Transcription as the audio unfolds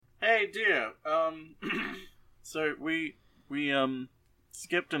Hey, dear. So we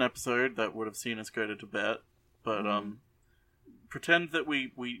skipped an episode that would have seen us go to Tibet, but pretend that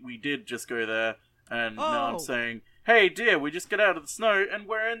we did just go there, and now I'm saying, hey, dear, we just get out of the snow, and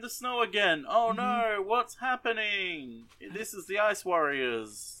we're in the snow again. Oh no, what's happening? This is the Ice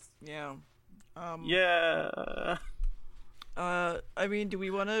Warriors. Yeah. Yeah. I mean, do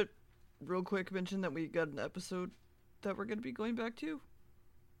we want to real quick mention that we got an episode that we're going to be going back to?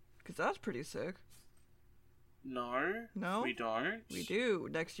 Because that's pretty sick. No, we don't. We do.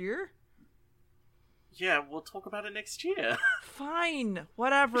 Next year? Yeah, we'll talk about it next year. Fine.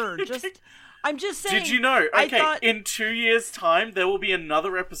 Whatever. I'm just saying. Did you know? Okay, I thought... in 2 years' time, there will be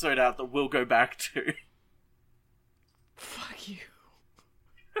another episode out that we'll go back to. Fuck you.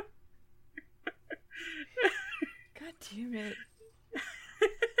 God damn it.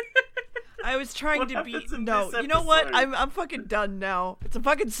 I was trying to be... No, you know what? I'm fucking done now. It's a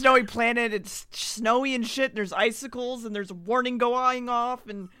fucking snowy planet. It's snowy and shit. And there's icicles and there's a warning going off.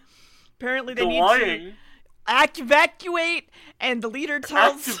 And apparently they need to evacuate. And the leader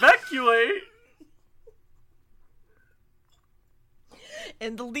tells... Evacuate?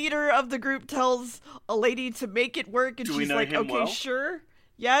 And the leader of the group tells a lady to make it work. And she's like, okay, well? Sure.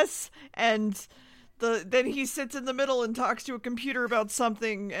 Yes. And... Then he sits in the middle and talks to a computer about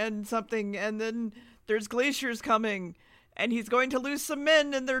something, and then there's glaciers coming, and he's going to lose some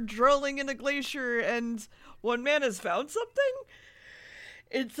men, and they're drilling in a glacier, and one man has found something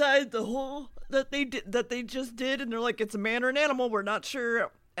inside the hole that they just did, and they're like, it's a man or an animal, we're not sure,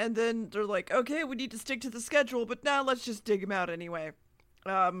 and then they're like, okay, we need to stick to the schedule, but now let's just dig him out anyway.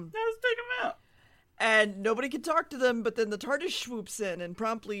 Let's dig him out. And nobody can talk to them, but then the TARDIS swoops in and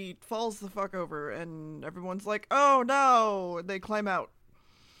promptly falls the fuck over, and everyone's like, oh no, and they climb out.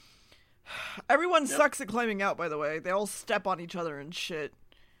 Everyone sucks at climbing out, by the way. They all step on each other and shit.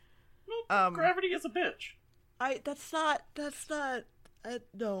 Well, gravity is a bitch.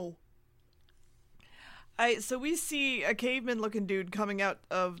 No. So we see a caveman-looking dude coming out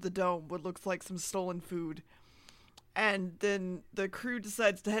of the dome, what looks like some stolen food. And then the crew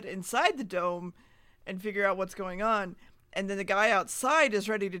decides to head inside the dome and figure out what's going on. And then the guy outside is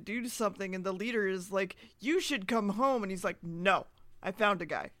ready to do something, and the leader is like, you should come home. And he's like, no, I found a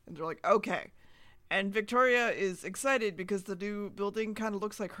guy. And they're like, okay. And Victoria is excited because the new building kind of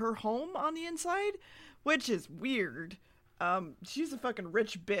looks like her home on the inside, which is weird. She's a fucking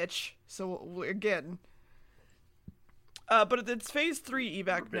rich bitch. So again, but it's phase 3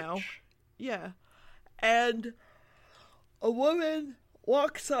 evac now. Yeah. And a woman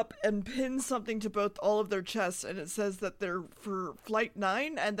walks up and pins something to all of their chests, and it says that they're for Flight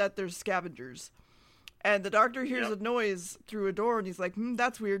 9 and that they're scavengers. And the doctor hears a noise through a door, and he's like,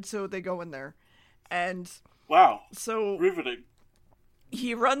 that's weird, so they go in there. And... Wow. So... Riveting.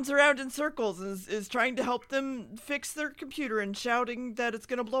 He runs around in circles and is trying to help them fix their computer and shouting that it's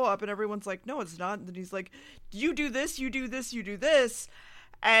gonna blow up, and everyone's like, no, it's not. And then he's like, you do this, you do this, you do this.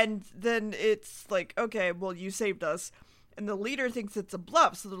 And then it's like, okay, well, you saved us. And the leader thinks it's a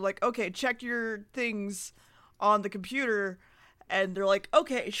bluff, so they're like, okay, check your things on the computer. And they're like,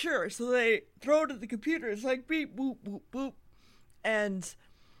 okay, sure. So they throw it at the computer. It's like, beep, boop, boop, boop. And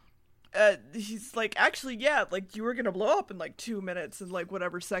he's like, actually, yeah, like, you were gonna blow up in, like, 2 minutes and, like,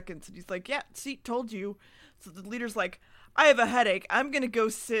 whatever seconds. And he's like, yeah, see, told you. So the leader's like, I have a headache. I'm gonna go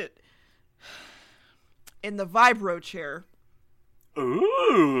sit in the vibro chair.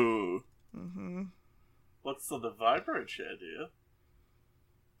 Ooh. Mm-hmm. What's the vibro chair, dear?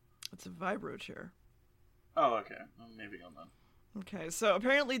 It's a vibro chair. Oh, okay. Well, maybe on that. Okay, so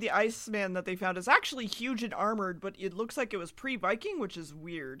apparently the Iceman that they found is actually huge and armored, but it looks like it was pre-Viking, which is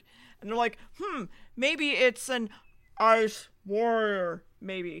weird. And they're like, maybe it's an ice warrior,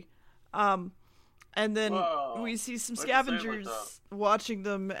 maybe. And then we see some scavengers watching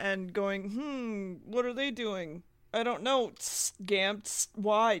them and going, what are they doing? I don't know. Gamb,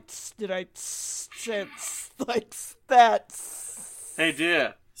 why did I say like that? Hey,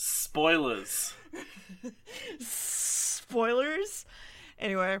 dear. Spoilers. Spoilers?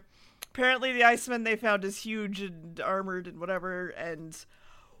 Anyway, apparently the Iceman they found is huge and armored and whatever, and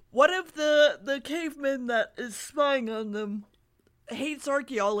one of the cavemen that is spying on them hates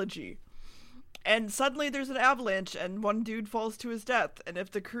archaeology. And suddenly there's an avalanche and one dude falls to his death, and if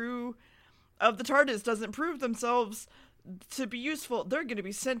the crew of the TARDIS doesn't prove themselves to be useful, they're gonna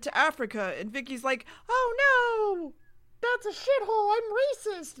be sent to Africa. And Vicky's like, oh no, that's a shithole, I'm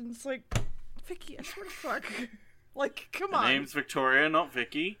racist. And it's like, Vicky, I swear to fuck. Like, come on. Her name's Victoria, not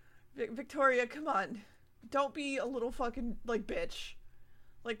Vicky. Victoria, come on. Don't be a little fucking, like, bitch.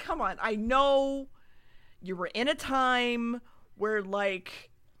 Like, come on. I know you were in a time where, like,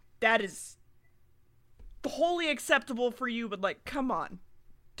 that is wholly acceptable for you, but, like, come on.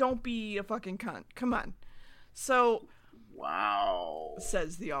 Don't be a fucking cunt. Come on. So... Wow.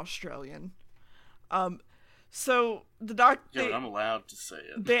 Says the Australian. So the doctor... Yeah, but I'm allowed to say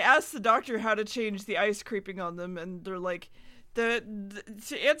it. They asked the doctor how to change the ice creeping on them, and they're like, to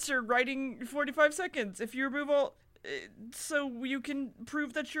answer, writing 45 seconds. If you remove all... so you can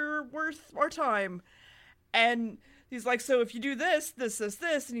prove that you're worth our time. And he's like, so if you do this,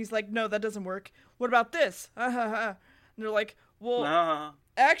 and he's like, no, that doesn't work. What about this? And they're like, well,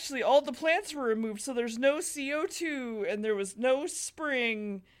 actually, all the plants were removed, so there's no CO2, and there was no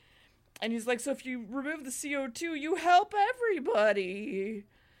spring. And he's like, so if you remove the CO2, you help everybody.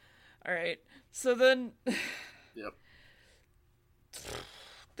 All right. So then... Yep.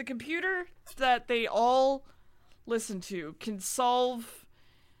 The computer that they all listen to can solve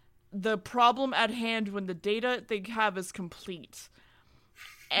the problem at hand when the data they have is complete.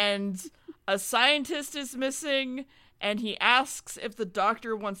 And a scientist is missing, and he asks if the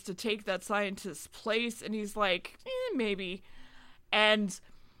doctor wants to take that scientist's place, and he's like, maybe. And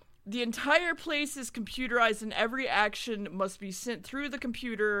the entire place is computerized, and every action must be sent through the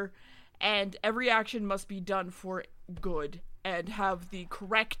computer, and every action must be done for good and have the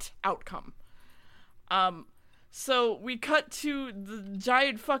correct outcome. So we cut to the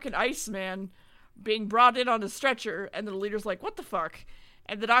giant fucking Iceman being brought in on a stretcher, and the leader's like, what the fuck?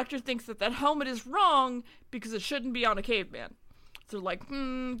 And the doctor thinks that that helmet is wrong because it shouldn't be on a caveman. So they're like,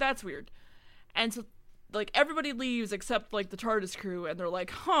 that's weird. And so, like, everybody leaves except, like, the TARDIS crew, and they're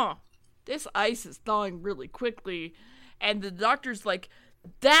like, this ice is thawing really quickly. And the doctor's like,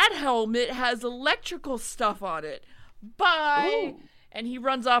 that helmet has electrical stuff on it. Bye! Ooh. And he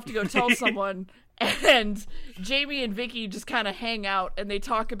runs off to go tell someone, and Jamie and Vicky just kind of hang out, and they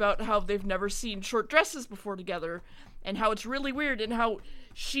talk about how they've never seen short dresses before together, and how it's really weird, and how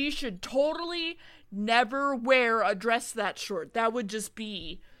she should totally never wear a dress that short. That would just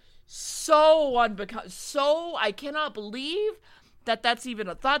be so I cannot believe that that's even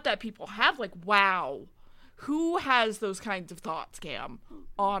a thought that people have. Like, wow. Who has those kinds of thoughts, Gamb?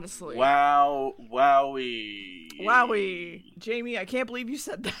 Honestly. Wow. Wowie. Jamie, I can't believe you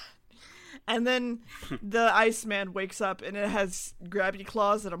said that. And then the Iceman wakes up, and it has grabby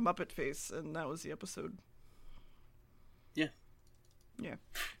claws and a Muppet face, and that was the episode. Yeah. Yeah.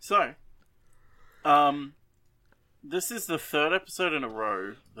 So, this is the third episode in a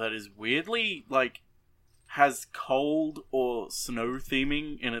row that is weirdly, like, has cold or snow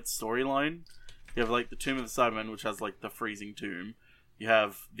theming in its storyline. You have, like, the Tomb of the Cybermen, which has, like, the freezing tomb. You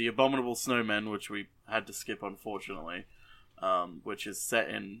have the Abominable Snowmen, which we had to skip, unfortunately, which is set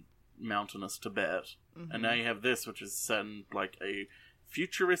in mountainous Tibet. Mm-hmm. And now you have this, which is set in, like, a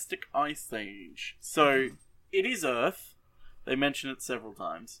futuristic ice age. So, it is Earth. They mention it several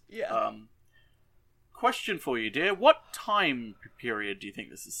times. Yeah. Question for you, dear. What time period do you think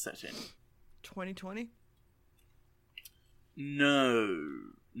this is set in? 2020? No.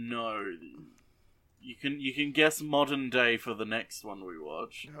 You can guess modern day for the next one we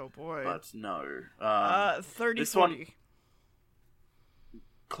watch. Oh boy. But no. 30, this 40. One,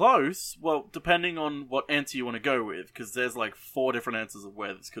 close. Well, depending on what answer you want to go with, because there's like 4 different answers of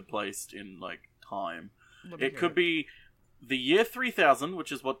where this could be placed in like time. It could be the year 3000,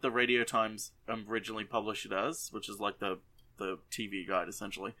 which is what the Radio Times originally published it as, which is like the TV guide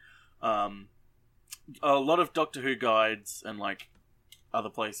essentially. A lot of Doctor Who guides and like other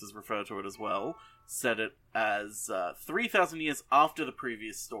places refer to it as well. Set it as 3,000 years after the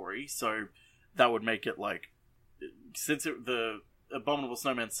previous story, so that would make it like, since the Abominable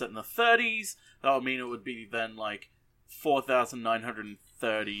Snowman's set in the 30s, that would mean it would be then like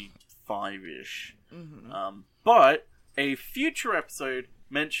 4,935-ish. Mm-hmm. But a future episode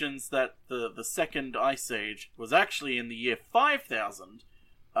mentions that the second Ice Age was actually in the year 5000,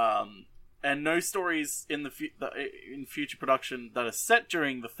 and no stories in in future production that are set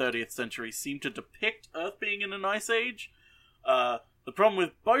during the 30th century seem to depict Earth being in an ice age. The problem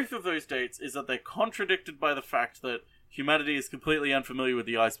with both of those dates is that they're contradicted by the fact that humanity is completely unfamiliar with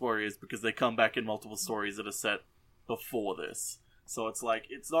the Ice Warriors because they come back in multiple stories that are set before this. So it's one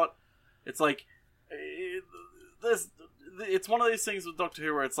of those things with Doctor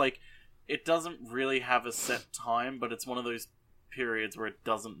Who where it's like, it doesn't really have a set time, but it's one of those periods where it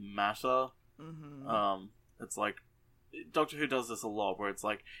doesn't matter. Mm-hmm. It's like, Doctor Who does this a lot, where it's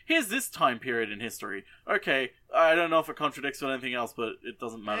like, here's this time period in history. Okay, I don't know if it contradicts with anything else, but it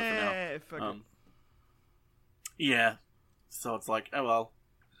doesn't matter for now. Yeah, so it's like, oh well.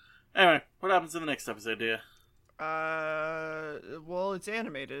 Anyway, what happens in the next episode, dear? Well, it's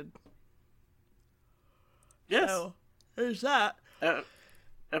animated. Yes. So, there's that.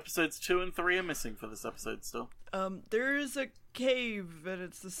 Episodes 2 and 3 are missing for this episode still. There's a cave, and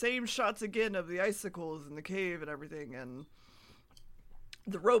it's the same shots again of the icicles in the cave and everything, and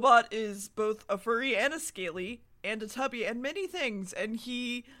the robot is both a furry and a scaly and a tubby and many things, and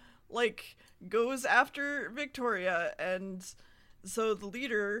he, like, goes after Victoria, and so the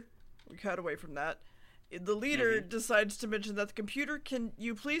leader, we cut away from that, the leader decides to mention that the computer, can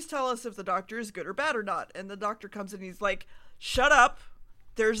you please tell us if the doctor is good or bad or not? And the doctor comes in and he's like, shut up,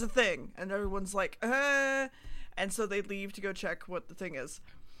 there's a thing. And everyone's like, and so they leave to go check what the thing is.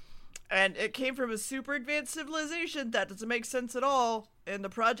 And it came from a super advanced civilization. That doesn't make sense at all. And the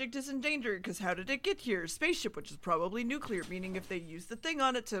project is in danger, because how did it get here? Spaceship, which is probably nuclear, meaning if they use the thing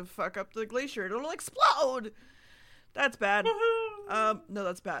on it to fuck up the glacier, it'll explode! That's bad. No,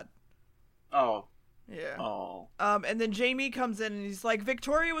 that's bad. Oh. Yeah. Oh. And then Jamie comes in and he's like,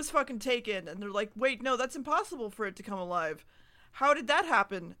 Victoria was fucking taken. And they're like, wait, no, that's impossible for it to come alive. How did that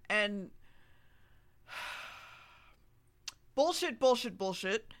happen? And bullshit.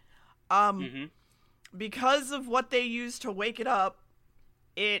 Because of what they used to wake it up,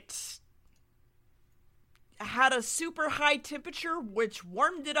 it had a super high temperature, which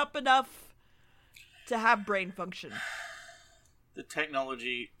warmed it up enough to have brain function. The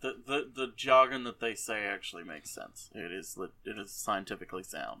technology, the jargon that they say actually makes sense. It is scientifically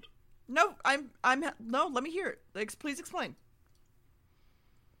sound. No, no, let me hear it. Please explain.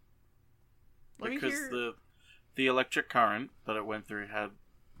 Because the electric current that it went through had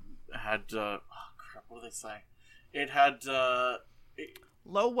oh crap, what do they say? It had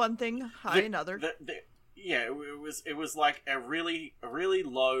low one thing, high another. Yeah, it was like a really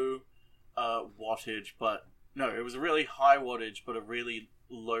low wattage, but no, it was a really high wattage but a really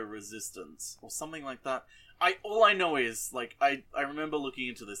low resistance or something like that. All I know is, like, I remember looking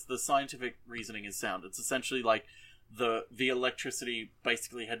into this. The scientific reasoning is sound. It's essentially like the electricity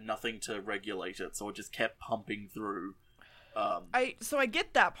basically had nothing to regulate it, so it just kept pumping through. I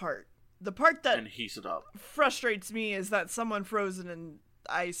get that part. The part that and heat it up frustrates me is that someone frozen in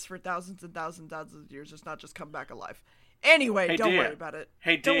ice for thousands and thousands of years does not just come back alive. Anyway, hey, don't dear. worry about it.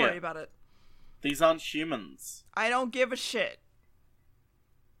 Hey, don't dear. worry about it. These aren't humans. I don't give a shit.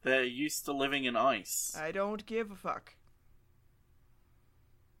 They're used to living in ice. I don't give a fuck.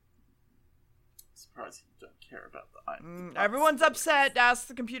 I'm surprised you don't care about the ice. Everyone's upset, asks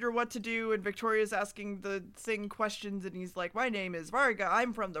the computer what to do, and Victoria's asking the thing questions, and he's like, my name is Varga,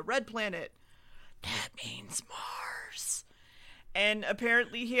 I'm from the red planet. That means Mars. And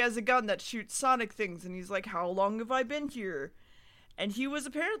apparently he has a gun that shoots sonic things, and he's like, how long have I been here? And he was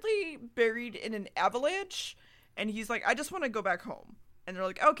apparently buried in an avalanche, and he's like, I just want to go back home. And they're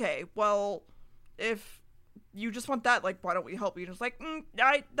like, okay, well, if you just want that, like, why don't we help you? And it's like,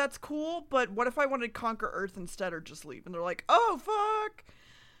 that's cool, but what if I wanted to conquer Earth instead or just leave? And they're like, oh, fuck.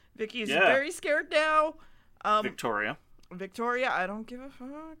 Vicky's very scared now. Victoria, I don't give a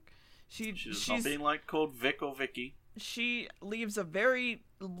fuck. She's not being, like, called Vic or Vicky. She leaves a very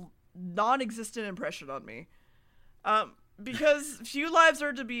non-existent impression on me. Because few lives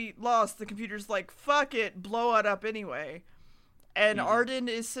are to be lost, the computer's like, fuck it, blow it up anyway. And Arden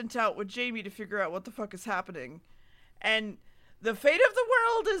is sent out with Jamie to figure out what the fuck is happening. And the fate of the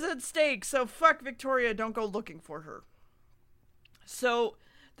world is at stake, so fuck Victoria, don't go looking for her. So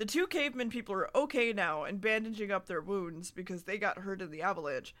the two caveman people are okay now and bandaging up their wounds because they got hurt in the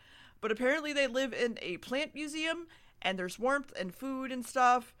avalanche. But apparently they live in a plant museum, and there's warmth and food and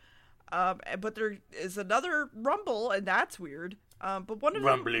stuff. But there is another rumble, and that's weird. But one of them...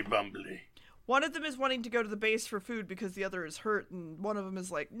 Rumbly bumbly. One of them is wanting to go to the base for food because the other is hurt, and one of them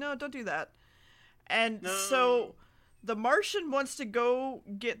is like, no, don't do that. And so the Martian wants to go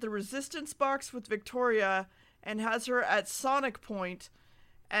get the resistance box with Victoria and has her at Sonic Point,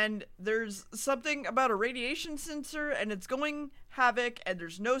 and there's something about a radiation sensor, and it's going havoc, and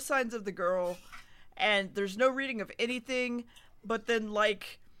there's no signs of the girl, and there's no reading of anything, but then,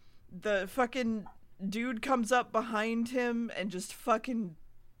 like, the fucking dude comes up behind him and just fucking...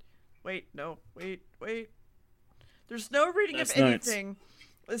 Wait. There's no reading of anything.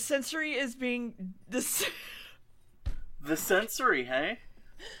 The sensory is being... The sensory, hey?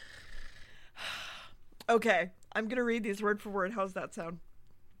 Okay, I'm gonna read these word for word. How's that sound?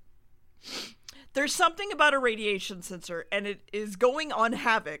 There's something about a radiation sensor, and it is going on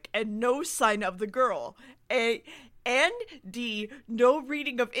havoc, and no sign of the girl. And D, no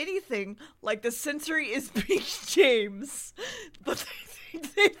reading of anything, like the sensory is being James. But they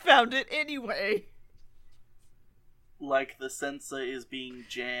think they found it anyway. Like the sensor is being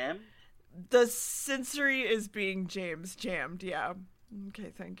jammed? The sensory is being jammed, yeah.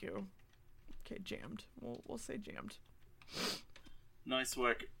 Okay, thank you. Okay, jammed. We'll say jammed. Nice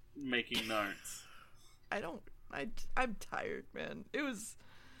work making notes. I'm tired, man. It's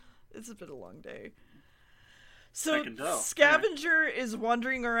been a long day. So Scavenger is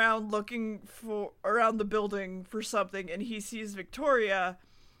wandering around looking around the building for something, and he sees Victoria.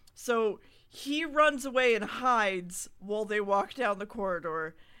 So he runs away and hides while they walk down the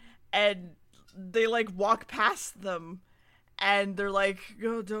corridor, and they walk past them, and they're like,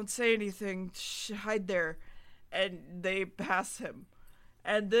 "Oh, don't say anything. Hide there," and they pass him.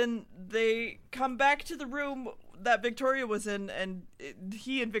 And then they come back to the room that Victoria was in, and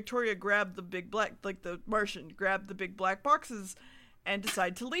he and Victoria grab the big black, the Martian, grab the big black boxes and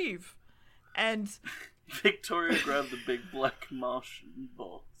decide to leave. And Victoria grabbed the big black Martian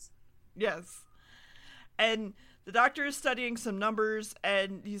box. Yes. And the doctor is studying some numbers,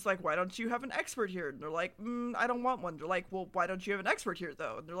 and he's like, "Why don't you have an expert here?" And they're like, "I don't want one." They're like, "Well, why don't you have an expert here,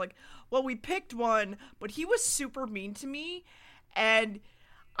 though?" And they're like, "Well, we picked one, but he was super mean to me, and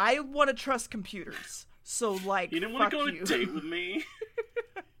I want to trust computers. So, you didn't want to go on a date with me?"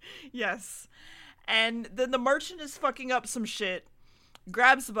 Yes. And then the merchant is fucking up some shit,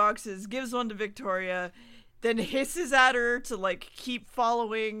 grabs the boxes, gives one to Victoria, then hisses at her to, keep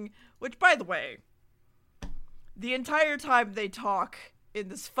following, which, by the way, the entire time they talk in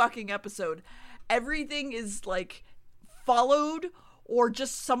this fucking episode, everything is, followed, or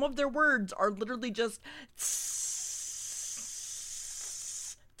just some of their words are literally just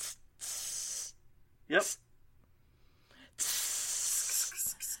Yep.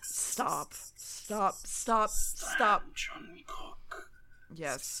 Stop.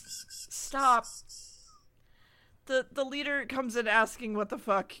 Yes. Stop. The leader comes in asking what the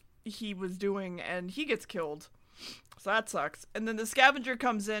fuck he was doing, and he gets killed. So that sucks. And then the scavenger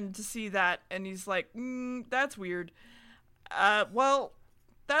comes in to see that, and he's like, that's weird. Well,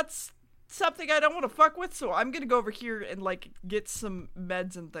 that's something I don't want to fuck with, so I'm gonna go over here and, get some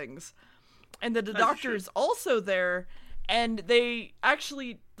meds and things. And then the doctor is also there, and the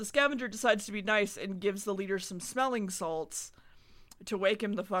scavenger decides to be nice and gives the leader some smelling salts to wake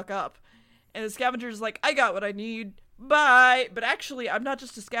him the fuck up. And the scavenger's like, "I got what I need, bye." But actually, I'm not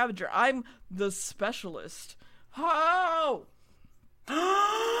just a scavenger, I'm the specialist. Oh!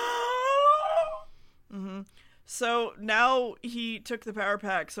 Mm-hmm. So now he took the power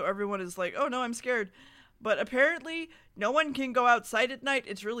pack, so everyone is like, "Oh no, I'm scared." But apparently, no one can go outside at night.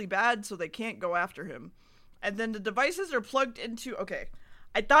 It's really bad, so they can't go after him. And then the devices are plugged into... Okay,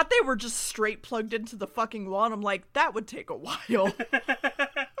 I thought they were just straight plugged into the fucking wall, and I'm like, that would take a while.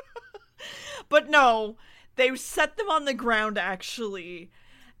 But no, they set them on the ground, actually.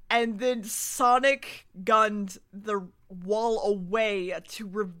 And then Sonic gunned the wall away to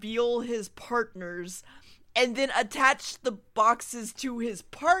reveal his partners, and then attached the boxes to his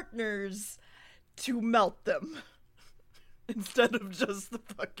partners to melt them instead of just the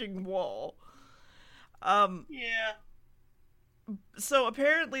fucking wall. Yeah. So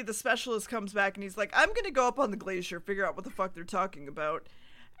apparently the specialist comes back and he's like, "I'm gonna go up on the glacier, figure out what the fuck they're talking about."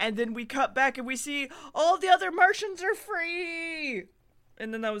 And then we cut back and we see all the other Martians are free.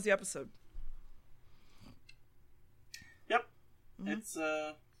 And then that was the episode. Yep. Mm-hmm. It's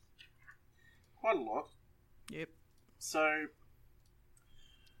quite a lot. Yep. So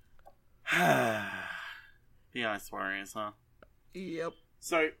the Ice Warriors, huh? Yep.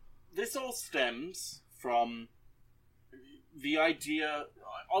 So, this all stems from the idea...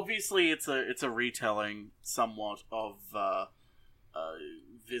 Obviously, it's a retelling, somewhat, of,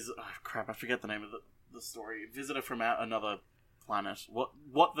 crap, I forget the name of the story. Visitor from another planet.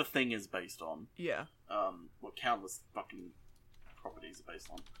 What the thing is based on. Yeah. What countless fucking properties are based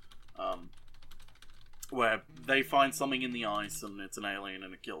on. Where they find something in the ice, and it's an alien,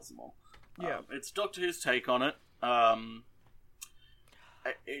 and it kills them all. Yeah. It's Doctor Who's take on it.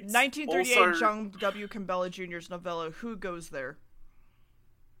 It's 1938 also... John W. Campbell Jr.'s novella, Who Goes There?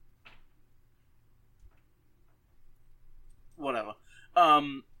 Whatever.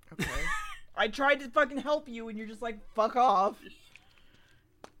 Okay. I tried to fucking help you, and you're just like, fuck off.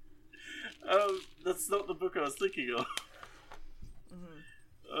 That's not the book I was thinking of.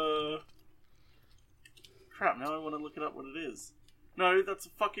 Mm-hmm. Crap, now I want to look it up what it is. No, that's a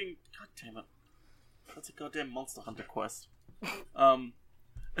fucking... God damn it. That's a goddamn Monster Hunter quest.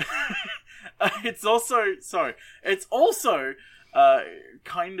 It's also... Sorry. It's also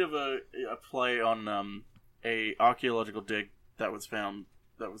kind of a play on a archaeological dig that was performed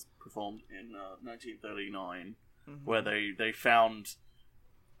in 1939, mm-hmm. where they found...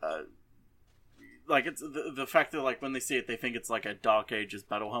 it's the fact that, when they see it, they think it's like a Dark Ages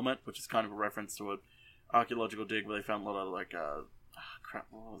battle helmet, which is kind of a reference to an archaeological dig where they found a lot of, crap,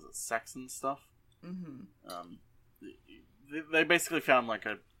 what was it, Saxon stuff? Mm-hmm. they basically found like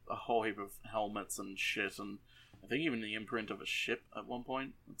a whole heap of helmets and shit, and I think even the imprint of a ship at one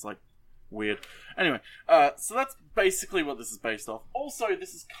point. It's like weird. Anyway, so that's basically what this is based off. Also,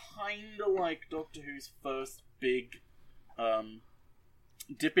 this is kind of like Doctor Who's first big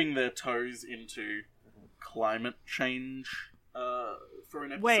dipping their toes into climate change for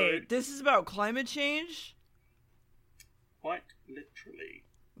an episode. Wait, this is about climate change? Quite literally.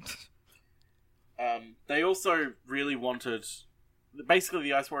 They also really wanted... Basically,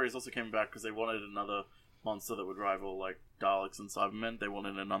 the Ice Warriors also came back because they wanted another monster that would rival, like, Daleks and Cybermen. They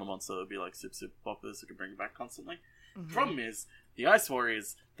wanted another monster that would be, like, super popular so they could bring it back constantly. Mm-hmm. Problem is, the Ice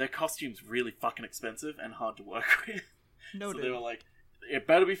Warriors, their costumes really fucking expensive and hard to work with. Noted. So they were like, it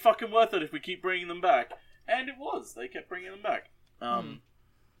better be fucking worth it if we keep bringing them back. And it was. They kept bringing them back.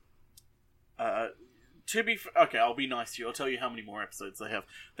 Okay, I'll be nice to you. I'll tell you how many more episodes they have.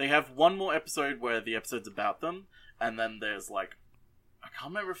 They have one more episode where the episode's about them, and then there's, like... I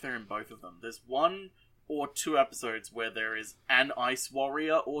can't remember if they're in both of them. There's 1 or 2 episodes where there is an Ice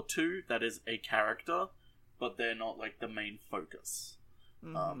Warrior or 2 that is a character, but they're not, like, the main focus.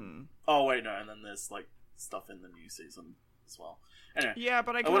 Oh, wait, no, and then there's, like, stuff in the new season as well. Anyway, yeah,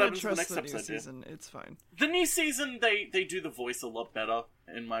 but I kind of trust the new season. It's fine. The new season, they do the voice a lot better,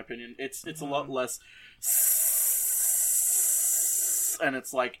 in my opinion. It's a lot less... And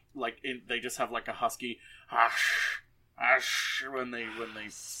it's like they just have, like, a husky... when they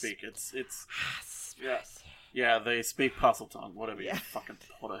speak. It's yeah, they speak Parseltongue, whatever, you fucking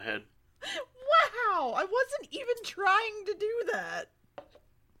Potterhead. Wow, I wasn't even trying to do that.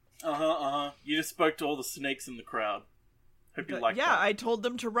 You just spoke to all the snakes in the crowd. Hope you like that. Yeah, I told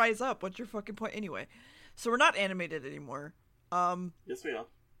them to rise up. What's your fucking point? Anyway, so we're not animated anymore. Yes, we are.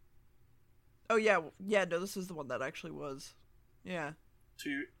 Oh, yeah, no, this is the one that actually was. Yeah.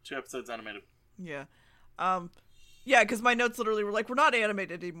 Two episodes animated. Yeah. Yeah, because my notes literally were like, we're not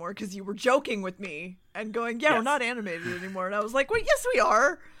animated anymore, because you were joking with me and going, yeah, yes. We're not animated anymore. And I was like, well, yes, we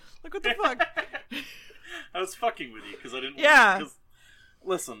are. Like, what the fuck? I was fucking with you, because I didn't want to,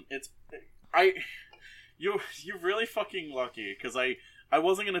 listen, you're really fucking lucky, because I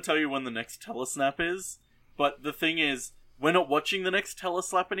wasn't going to tell you when the next telesnap is, but the thing is, we're not watching the next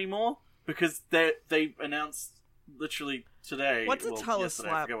teleslap anymore, because they announced literally today. What's a teleslap? Yesterday,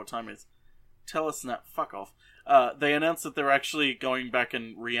 I forget what time it is. Telesnap, fuck off. They announced that they're actually going back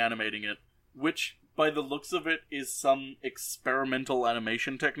and reanimating it, which, by the looks of it, is some experimental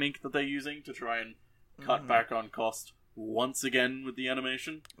animation technique that they're using to try and cut back on cost once again with the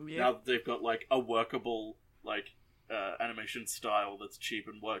animation. Yep. Now that they've got, like, a workable, like, animation style that's cheap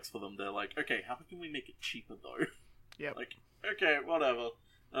and works for them, they're like, okay, how can we make it cheaper, though? Yeah. Like, okay, whatever.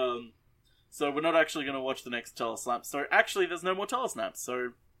 So we're not actually going to watch the next telesnap. So, actually, there's no more telesnaps,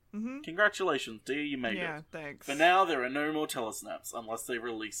 so... Congratulations, dear, you made it. Yeah, thanks. For now, there are no more telesnaps, unless they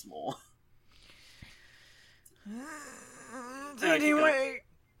release more. Anyway,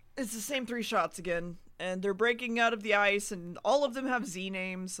 it's the same 3 shots again, and they're breaking out of the ice, and all of them have Z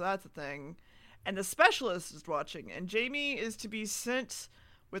names, so that's a thing. And the specialist is watching, and Jamie is to be sent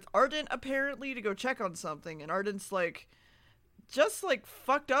with Ardent, apparently, to go check on something, and Ardent's, like, just, like,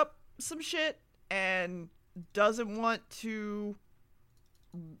 fucked up some shit, and doesn't want to...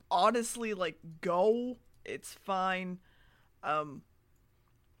 honestly, like, go. It's fine.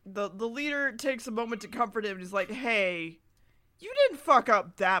 The leader takes a moment to comfort him and he's like, hey, you didn't fuck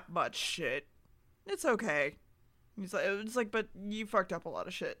up that much shit. It's okay. It's like, but you fucked up a lot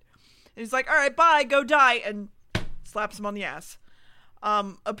of shit. And he's like, alright, bye, go die, and slaps him on the ass.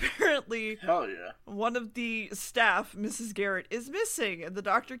 Apparently, hell yeah, one of the staff, Mrs. Garrett, is missing, and the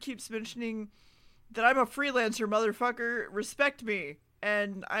doctor keeps mentioning that I'm a freelancer, motherfucker, respect me.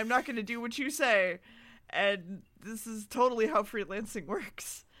 And I'm not going to do what you say. And this is totally how freelancing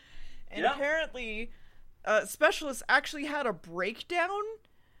works. And apparently, Specialist actually had a breakdown.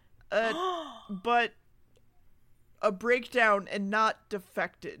 But a breakdown and not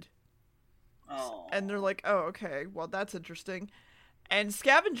defected. Oh. And they're like, oh, okay, well, that's interesting. And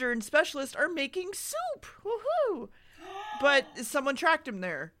Scavenger and Specialist are making soup. Woohoo! But someone tracked him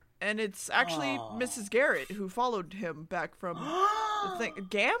there. And it's actually Mrs. Garrett who followed him back from the thing.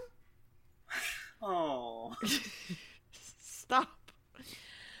 Gamb? Oh. Stop.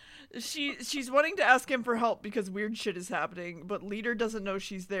 She's wanting to ask him for help because weird shit is happening, but Leader doesn't know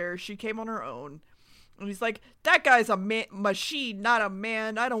she's there. She came on her own. And he's like, that guy's a machine, not a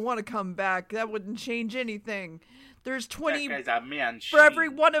man. I don't want to come back. That wouldn't change anything. There's 20... That guy's a man. For every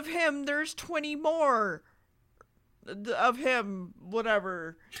one of him, there's 20 more of him,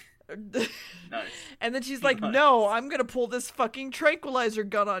 whatever. Nice. And then she's like, no, I'm gonna pull this fucking tranquilizer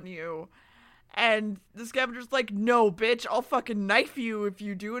gun on you. And the scavenger's like, no, bitch, I'll fucking knife you if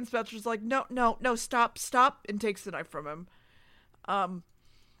you do. And Spencer's like, no, stop, and takes the knife from him. And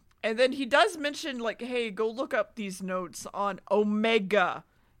then he does mention, like, hey, go look up these notes on Omega,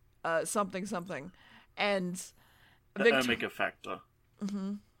 something. And Omega Factor.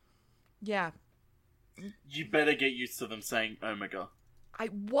 Mm-hmm. Yeah. You better get used to them saying Omega.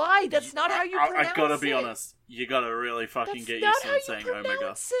 Why? That's not how you pronounce it. I gotta be honest. You gotta really fucking get used to them saying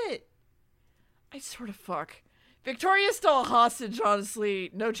Omega. It. I sort of fuck. Victoria's still a hostage, honestly.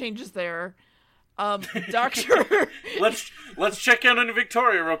 No changes there. Doctor. let's check in on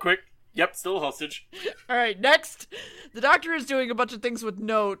Victoria real quick. Yep, still a hostage. Alright, next. The doctor is doing a bunch of things with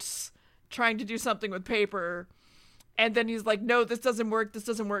notes, trying to do something with paper. And then he's like, no, this doesn't work.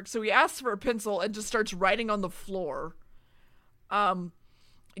 So he asks for a pencil and just starts writing on the floor.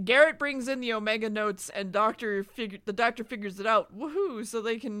 Garrett brings in the Omega notes, and the doctor figures it out. Woohoo! So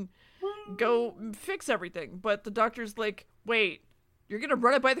they can go fix everything. But the doctor's like, wait, you're gonna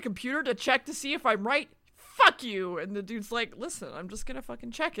run it by the computer to check to see if I'm right? Fuck you! And the dude's like, listen, I'm just gonna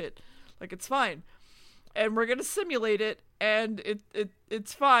fucking check it. Like, it's fine. And we're gonna simulate it, and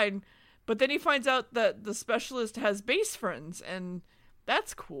it's fine. But then he finds out that the specialist has base friends, and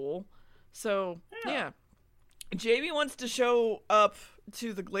that's cool. So, yeah. Jamie wants to show up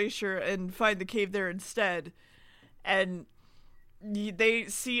to the glacier and find the cave there instead. And they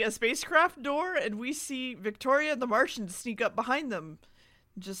see a spacecraft door, and we see Victoria and the Martians sneak up behind them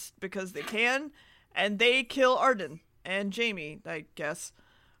just because they can. And they kill Arden and Jamie, I guess.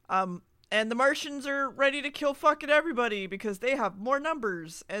 And the Martians are ready to kill fucking everybody because they have more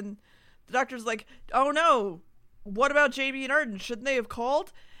numbers. And the doctor's like, oh no, what about Jamie and Arden? Shouldn't they have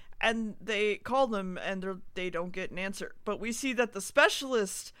called? And they call them, and they don't get an answer. But we see that the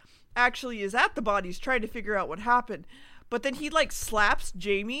specialist actually is at the bodies trying to figure out what happened. But then he, like, slaps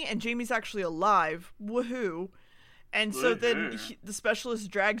Jamie, and Jamie's actually alive. Woohoo. And so then the specialist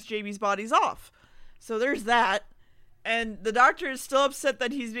drags Jamie's bodies off. So there's that. And the doctor is still upset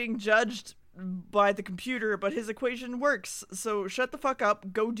that he's being judged by the computer, but his equation works. So shut the fuck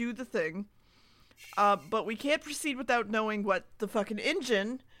up. Go do the thing. But we can't proceed without knowing what the fucking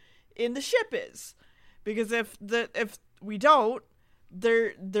engine in the ship is, because if we don't,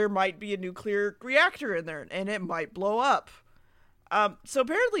 there might be a nuclear reactor in there and it might blow up. So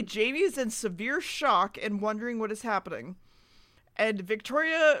apparently Jamie is in severe shock and wondering what is happening, and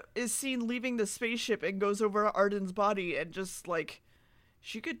Victoria is seen leaving the spaceship and goes over to Arden's body, and just like,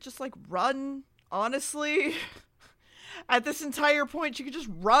 she could just like run, honestly. At this entire point she could just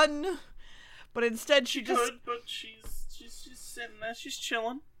run, but instead she just but she's sitting there, she's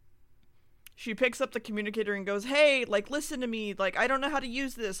chilling. She picks up the communicator and goes, hey, like, listen to me. Like, I don't know how to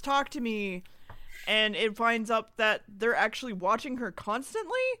use this. Talk to me. And it finds out that they're actually watching her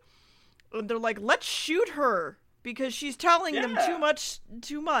constantly. And they're like, let's shoot her because she's telling them too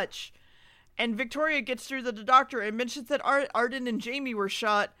much. And Victoria gets through to the doctor and mentions that Arden and Jamie were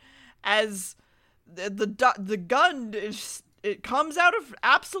shot as the gun it comes out of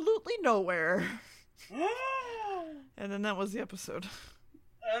absolutely nowhere. And then that was the episode.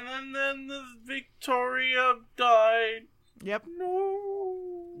 And then the Victoria died. Yep.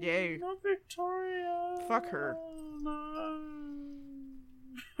 No. Yay. Not Victoria. Fuck her. No.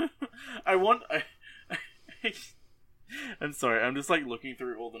 I'm sorry, I'm just like looking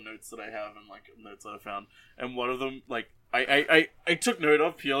through all the notes that I have and like notes that I found. And one of them, like, I took note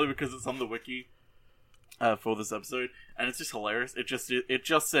of purely because it's on the wiki for this episode, and it's just hilarious. It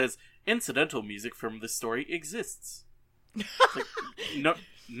just says incidental music from this story exists. Like,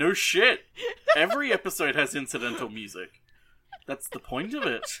 no shit. Every episode has incidental music. That's the point of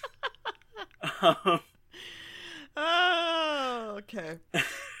it. Oh, okay.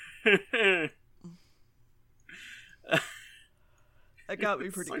 That got me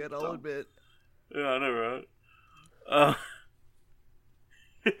pretty good, I'll admit. Yeah, I know,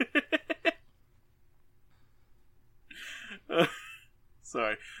 right?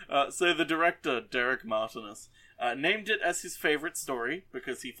 Sorry. So the director, Derek Martinus, named it as his favorite story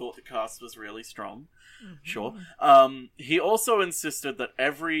because he thought the cast was really strong. Mm-hmm. Sure. He also insisted that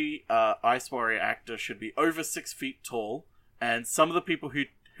every Ice Warrior actor should be over 6 feet tall, and some of the people who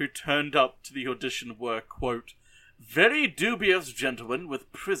turned up to the audition were, quote, very dubious gentlemen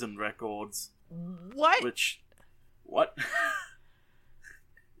with prison records. What? What?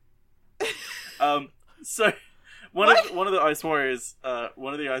 So one of the Ice Warriors,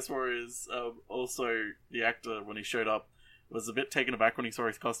 also the actor when he showed up was a bit taken aback when he saw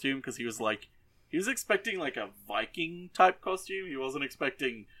his costume because he was expecting like a Viking type costume. He wasn't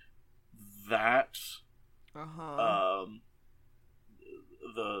expecting that. Uh-huh.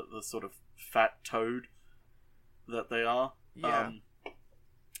 The sort of fat toad that they are. Yeah.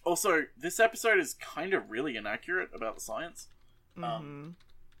 Also, this episode is kind of really inaccurate about the science. Well,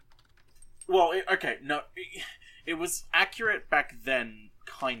 it was accurate back then,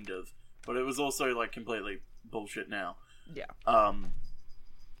 kind of, but it was also like completely bullshit now. Yeah.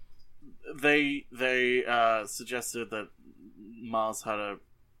 They suggested that Mars had a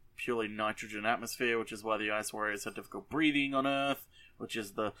purely nitrogen atmosphere, which is why the Ice Warriors had difficult breathing on Earth, which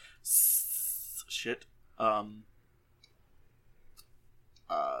is the shit.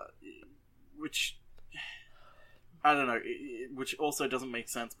 Which I don't know, which also doesn't make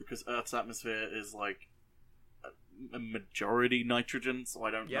sense because Earth's atmosphere is like a majority nitrogen, so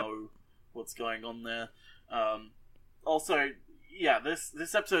I don't know what's going on there. Also, yeah,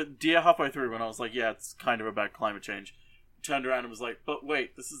 this episode, dear halfway through, when I was like, yeah, it's kind of about climate change, turned around and was like, but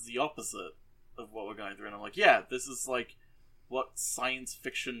wait, this is the opposite of what we're going through. And I'm like, yeah, this is like what science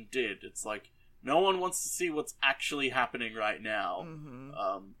fiction did. It's like, no one wants to see what's actually happening right now.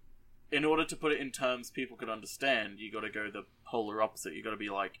 In order to put it in terms people could understand, you gotta go the polar opposite. You gotta be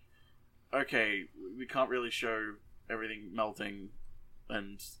like, okay, we can't really show everything melting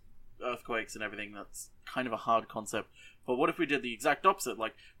and earthquakes and everything. That's kind of a hard concept. But what if we did the exact opposite?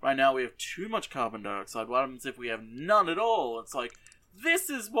 Like, right now we have too much carbon dioxide. What happens if we have none at all? It's like, this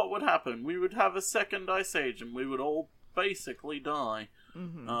is what would happen. We would have a second ice age and we would all basically die.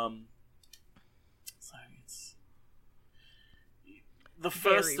 So it's the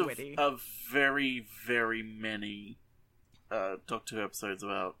first of very, very many Doctor Who episodes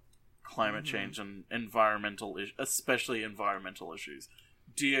about climate change and environmental especially environmental issues.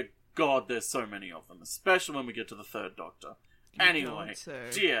 Dear God, there's so many of them, especially when we get to the third Doctor. Anyway,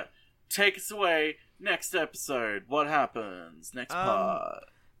 dear, take us away. Next episode. What happens? Next part.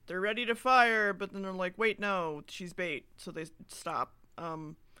 They're ready to fire, but then they're like, wait, no, she's bait. So they stop.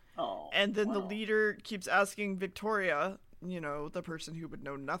 And then the leader keeps asking Victoria, the person who would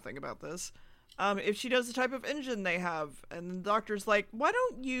know nothing about this, if she knows the type of engine they have. And the doctor's like, why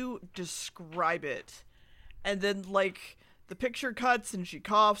don't you describe it? And then, like, the picture cuts and she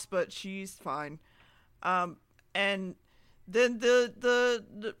coughs, but she's fine. And then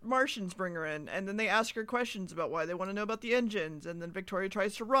the Martians bring her in, and then they ask her questions about why they want to know about the engines. And then Victoria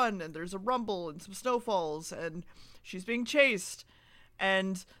tries to run, and there's a rumble and some snow falls, and she's being chased.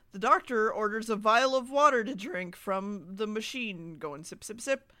 And the doctor orders a vial of water to drink from the machine, going sip, sip,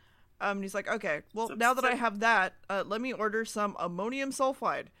 sip. And he's like, okay, well, sip, now that I have that, let me order some ammonium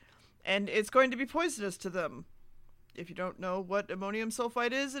sulfide. And it's going to be poisonous to them. If you don't know what ammonium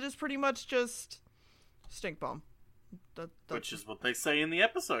sulfide is, it is pretty much just stink bomb. Which is what they say in the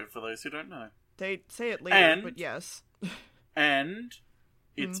episode, for those who don't know. They say it later, but yes. And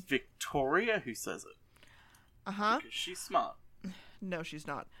it's Victoria who says it. Because she's smart. No, she's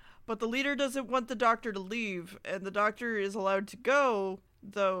not. But the leader doesn't want the doctor to leave, and the doctor is allowed to go,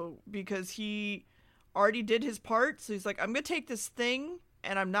 though, because he already did his part. So he's like, I'm going to take this thing,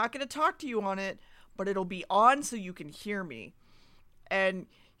 and I'm not going to talk to you on it, but it'll be on so you can hear me. And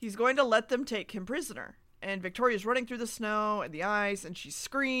he's going to let them take him prisoner. And Victoria's running through the snow and the ice, and she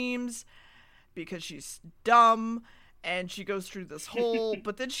screams because she's dumb, and she goes through this hole,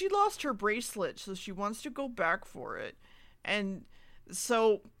 but then she lost her bracelet, so she wants to go back for it. And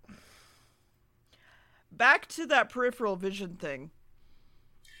so, back to that peripheral vision thing.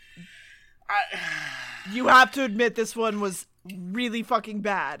 You have to admit this one was really fucking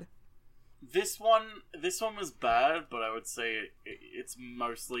bad. This one was bad, but I would say it's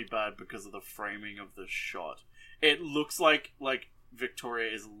mostly bad because of the framing of the shot. It looks like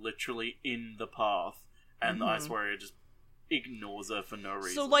Victoria is literally in the path, and the Ice Warrior just ignores her for no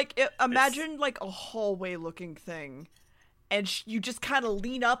reason. So, imagine, a hallway-looking thing, and you just kind of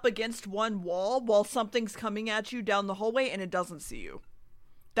lean up against one wall while something's coming at you down the hallway, and it doesn't see you.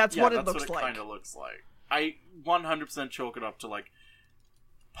 That's what it looks like. Kind of looks like. I 100% chalk it up to,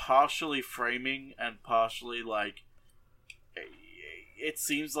 partially framing and partially it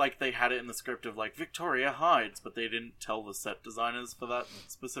seems like they had it in the script of Victoria hides, but they didn't tell the set designers for that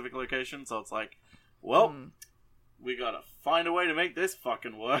specific location, so it's like, well, we gotta find a way to make this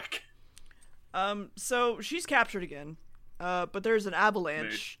fucking work. So she's captured again, but there's an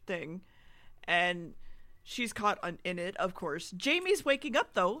avalanche thing, and she's caught in it, of course. Jamie's waking up,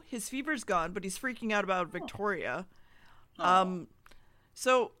 though. His fever's gone, but he's freaking out about Victoria.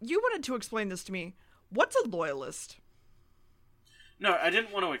 So, you wanted to explain this to me. What's a loyalist? No, I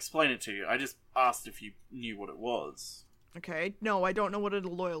didn't want to explain it to you. I just asked if you knew what it was. Okay. No, I don't know what a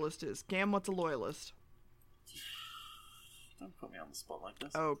loyalist is. Gamb, what's a loyalist? Don't put me on the spot like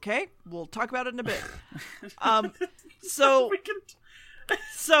this. Okay. We'll talk about it in a bit. So...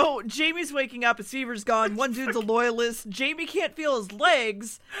 So Jamie's waking up, his fever's gone, one dude's a loyalist, Jamie can't feel his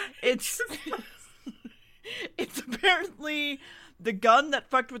legs. It's apparently the gun that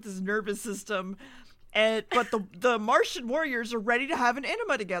fucked with his nervous system. But the Martian warriors are ready to have an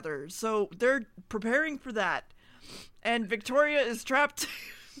enema together, so they're preparing for that. And Victoria is trapped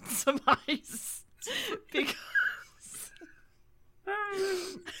in some ice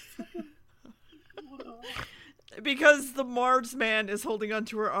because the Mars man is holding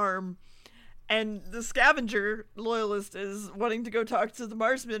onto her arm, and the scavenger loyalist is wanting to go talk to the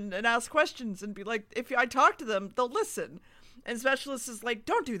Marsman and ask questions and be like, if I talk to them, they'll listen. And Specialist is like,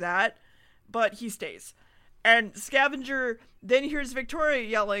 don't do that, but he stays. And Scavenger then hears Victoria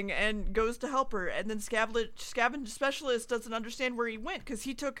yelling and goes to help her, and then Scavenger Specialist doesn't understand where he went because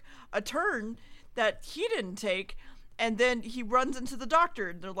he took a turn that he didn't take. And then he runs into the doctor,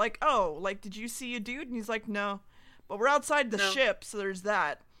 and they're like, oh, like, did you see a dude? And he's like, no. But we're outside the ship, so there's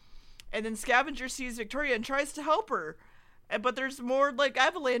that. And then Scavenger sees Victoria and tries to help her. But there's more, like,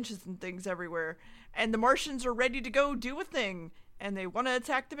 avalanches and things everywhere. And the Martians are ready to go do a thing. And they want to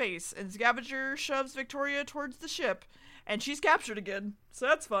attack the base. And Scavenger shoves Victoria towards the ship. And she's captured again. So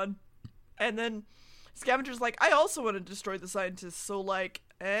that's fun. And then Scavenger's like, I also want to destroy the scientists. So, like,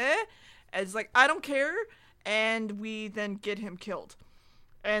 And it's like, I don't care. And we then get him killed.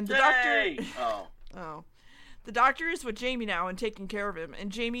 And the doctor... Oh. The doctor is with Jamie now and taking care of him.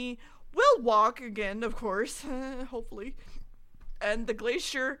 And Jamie will walk again, of course. Hopefully. And the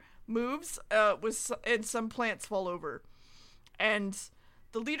glacier moves and some plants fall over. And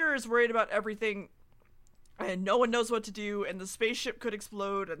the leader is worried about everything. And no one knows what to do. And the spaceship could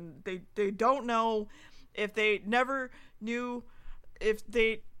explode. And they don't know if they never knew... If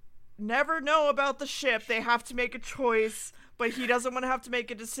they... never know about the ship, they have to make a choice, but he doesn't want to have to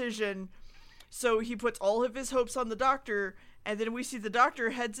make a decision, so he puts all of his hopes on the doctor. And then we see the doctor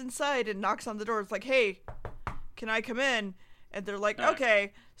heads inside and knocks on the door. It's like, hey, can I come in? And they're like,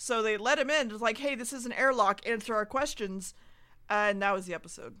 okay. So they let him in. It's like, hey, this is an airlock, answer our questions. And that was the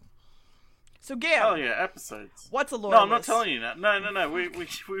episode. So Gamb, oh yeah, episodes. What's a loyalist? No, I'm not telling you that. No, we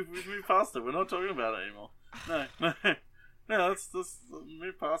moved past it. We're not talking about it anymore. No, let's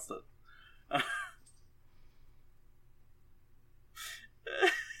move past it.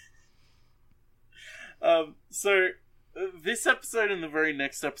 So this episode and the very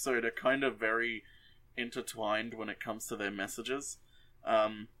next episode are kind of very intertwined when it comes to their messages.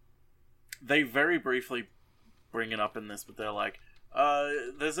 They very briefly bring it up in this, but they're like,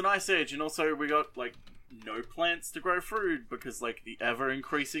 there's an ice age, and also we got, like, no plants to grow food because, like, the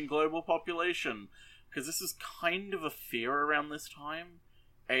ever-increasing global population. Because this is kind of a fear around this time.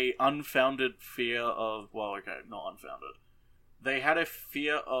 A unfounded fear of... Well, okay, not unfounded. They had a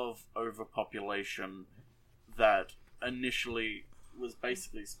fear of overpopulation that initially was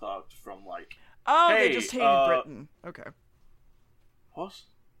basically sparked from, like... Oh, hey, they just hated Britain. Okay. What?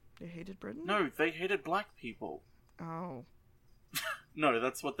 They hated Britain? No, they hated black people. Oh. No,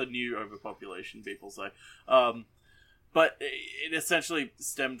 that's what the new overpopulation people say. But it essentially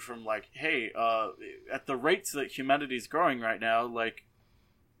stemmed from, like, hey, at the rates that humanity's growing right now, like,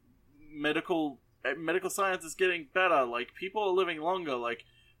 medical science is getting better, like, people are living longer, like,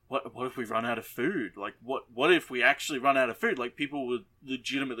 what if we run out of food? Like, what if we actually run out of food? Like, people were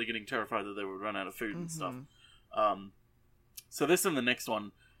legitimately getting terrified that they would run out of food and stuff. So this and the next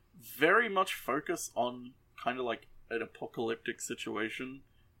one very much focus on kind of like an apocalyptic situation.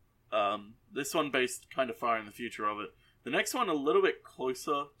 This one based kind of far in the future of it. The next one a little bit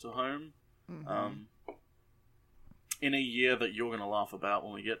closer to home. In a year that you're going to laugh about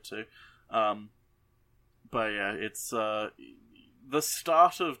when we get to. But yeah, it's the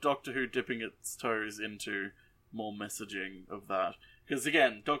start of Doctor Who dipping its toes into more messaging of that. Because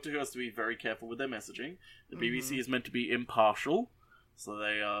again, Doctor Who has to be very careful with their messaging. The BBC is meant to be impartial, so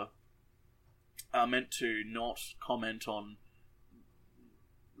they are meant to not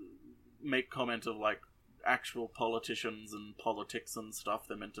make comment of, like, actual politicians and politics and stuff.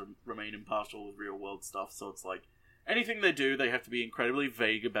 They're meant to remain impartial with real world stuff, so it's like, anything they do, they have to be incredibly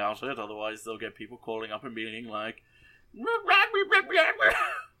vague about it, otherwise they'll get people calling up and being like...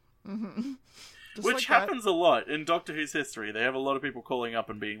 Which like happens a lot in Doctor Who's history. They have a lot of people calling up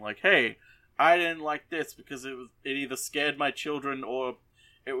and being like, hey, I didn't like this because it either scared my children or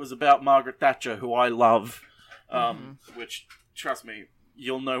it was about Margaret Thatcher, who I love. Which, trust me,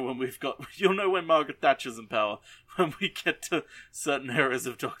 you'll know when Margaret Thatcher's in power when we get to certain eras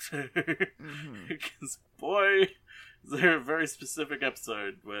of Doctor Who. Because, boy, there's a very specific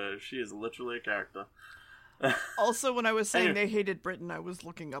episode where she is literally a character. Also, when I was saying they hated Britain, I was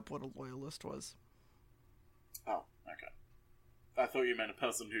looking up what a loyalist was. Oh, okay. I thought you meant a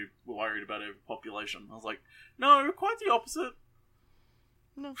person who were worried about overpopulation. I was like, no, quite the opposite.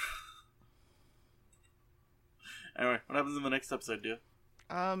 No. Anyway, what happens in the next episode, dear?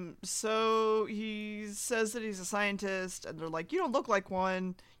 So he says that he's a scientist, and they're like, you don't look like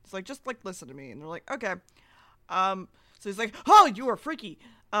one. He's like, just, like, listen to me. And they're like, okay. So he's like, oh, you are freaky.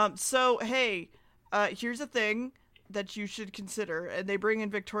 So, hey, here's a thing that you should consider. And they bring in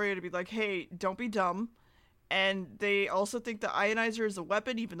Victoria to be like, hey, don't be dumb. And they also think the ionizer is a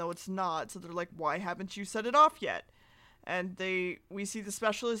weapon, even though it's not. So they're like, why haven't you set it off yet? And we see the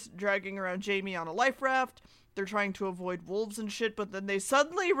specialist dragging around Jamie on a life raft. They're trying to avoid wolves and shit, but then they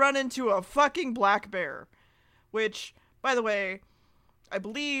suddenly run into a fucking black bear. Which, by the way, I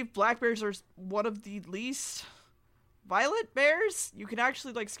believe black bears are one of the least violent bears. You can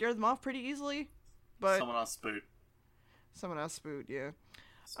actually, like, scare them off pretty easily. But Someone else spoot. Someone else spoot, yeah.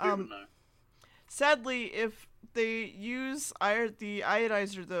 Spoot would know. Sadly, if they use the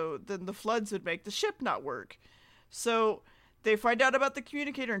ionizer, though, then the floods would make the ship not work. So they find out about the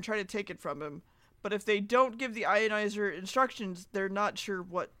communicator and try to take it from him. But if they don't give the ionizer instructions, they're not sure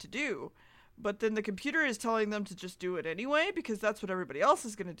what to do. But then the computer is telling them to just do it anyway, because that's what everybody else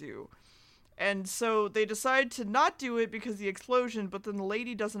is going to do. And so they decide to not do it because of the explosion, but then the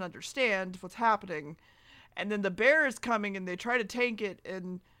lady doesn't understand what's happening. And then the bear is coming, and they try to trank it,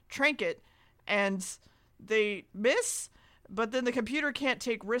 and they miss. But then the computer can't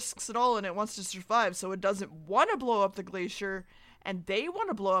take risks at all, and it wants to survive, so it doesn't want to blow up the glacier. And they want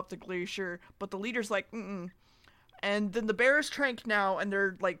to blow up the glacier, but the leader's like, mm-mm. And then the bear is tranked now, and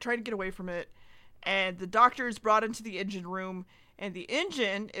they're, like, trying to get away from it. And the doctor is brought into the engine room, and the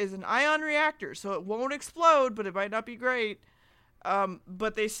engine is an ion reactor, so it won't explode, but it might not be great.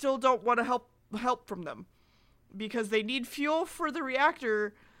 But they still don't want to help from them, because they need fuel for the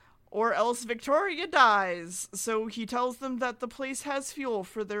reactor, or else Victoria dies. So he tells them that the place has fuel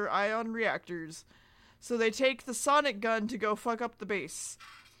for their ion reactors. So they take the sonic gun to go fuck up the base.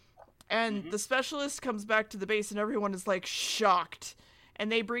 And the specialist comes back to the base, and everyone is, like, shocked.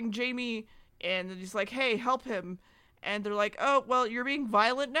 And they bring Jamie in, and he's like, hey, help him. And they're like, oh, well, you're being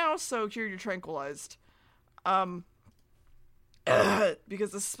violent now, so here you're tranquilized. Because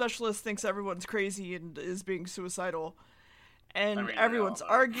the specialist thinks everyone's crazy and is being suicidal. And everyone's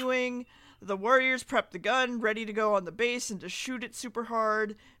arguing. The warriors prep the gun, ready to go on the base and to shoot it super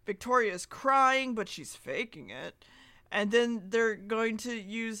hard. Victoria's crying, but she's faking it. And then they're going to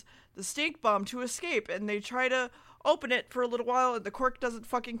use the stink bomb to escape, and they try to open it for a little while, and the cork doesn't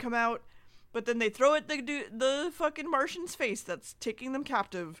fucking come out. But then they throw it the fucking Martian's face that's taking them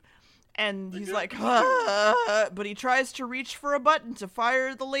captive. And he's like, ah! But he tries to reach for a button to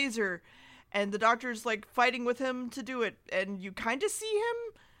fire the laser. And the doctor's, like, fighting with him to do it. And you kind of see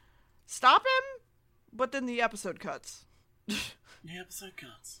him stop him, but then the episode cuts. The episode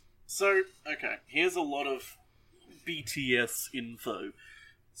cuts. So, okay, here's a lot of BTS info.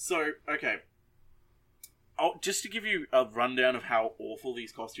 So, okay. Just to give you a rundown of how awful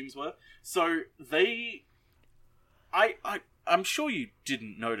these costumes were. So, I'm sure you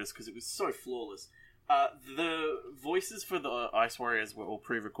didn't notice because it was so flawless. The voices for the Ice Warriors were all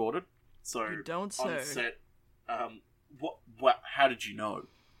pre-recorded. So, you don't say. On set, what, how did you know?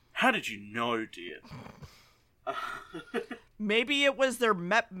 How did you know, dear? Maybe it was their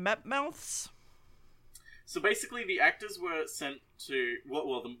mep mouths? So basically, the actors were sent to...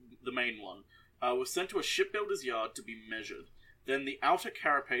 Well, the main one was sent to a shipbuilder's yard to be measured. Then the outer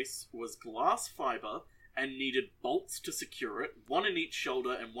carapace was glass fiber and needed bolts to secure it, one in each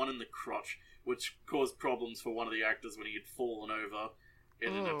shoulder and one in the crotch, which caused problems for one of the actors when he had fallen over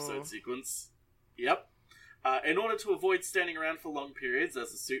in an episode sequence. Yep. In order to avoid standing around for long periods,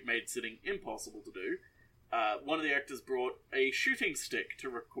 as the suit made sitting impossible to do, one of the actors brought a shooting stick to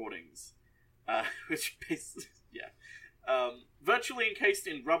recordings. Which basically, virtually encased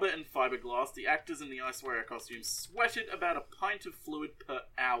in rubber and fiberglass, the actors in the Ice Warrior costumes sweated about a pint of fluid per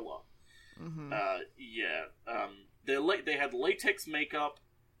hour. Mm-hmm. They had latex makeup,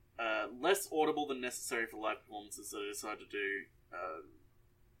 less audible than necessary for live performances, so they decided to do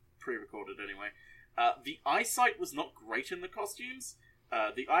pre-recorded anyway. The eyesight was not great in the costumes.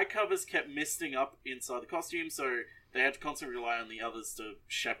 The eye covers kept misting up inside the costume, so they had to constantly rely on the others to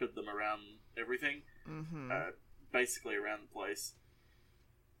shepherd them around everything. Mm-hmm. Basically around the place.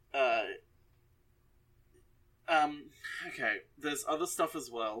 Okay, there's other stuff as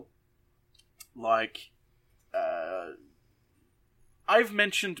well. Like, I've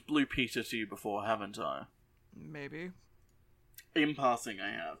mentioned Blue Peter to you before, haven't I? Maybe. In passing,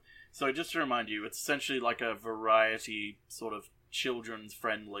 I have. So just to remind you, it's essentially like a variety sort of children's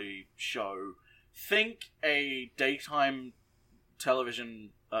friendly show. Think a daytime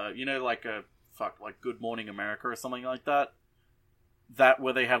television, like like Good Morning America or something like that? That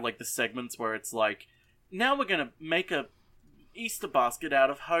where they have, like, the segments where it's like, now we're gonna make a Easter basket out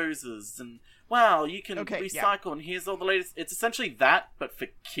of hoses, and wow, you can recycle, and here's all the latest. It's essentially that, but for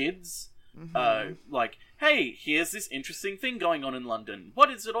kids. Like, hey, here's this interesting thing going on in London. What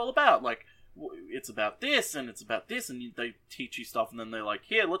is it all about? Like, it's about this, and it's about this, and they teach you stuff, and then they're like,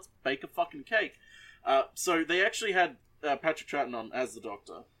 here, let's bake a fucking cake. So they actually had Patrick Troughton on as the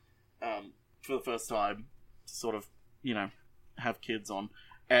Doctor for the first time to sort of, have kids on.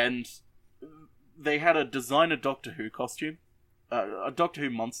 And they had a designer Doctor Who costume. A Doctor Who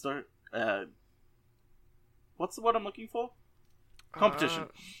monster. What's the word I'm looking for? Competition.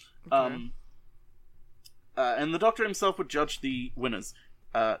 Okay. And the Doctor himself would judge the winners.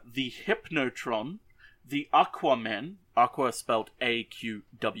 The Hypnotron, the Aquaman, Aqua spelled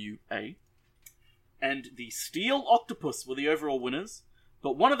A-Q-W-A, and the Steel Octopus were the overall winners,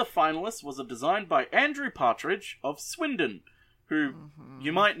 but one of the finalists was a design by Andrew Partridge of Swindon, who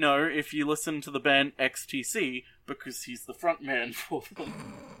you might know if you listen to the band XTC, because he's the frontman for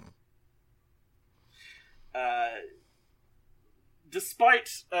them.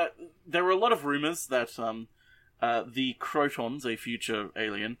 Despite, there were a lot of rumours that the Crotons, a future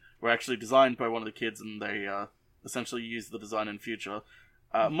alien, were actually designed by one of the kids, and they essentially used the design in future.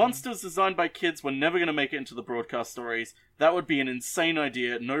 Monsters designed by kids were never going to make it into the broadcast stories. That would be an insane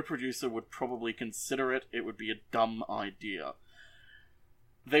idea. No producer would probably consider it. It would be a dumb idea.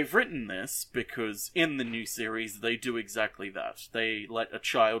 They've written this because in the new series they do exactly that. They let a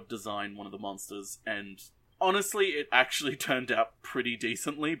child design one of the monsters, and honestly it actually turned out pretty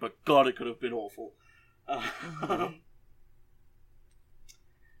decently, but god, it could have been awful.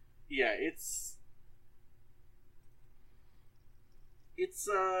 Yeah, it's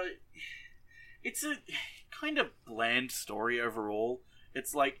a kind of bland story overall.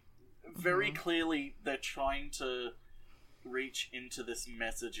 It's like very clearly they're trying to reach into this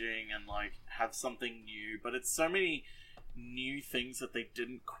messaging and like have something new, but it's so many new things that they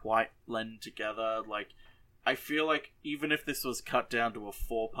didn't quite blend together. Like, I feel like even if this was cut down to a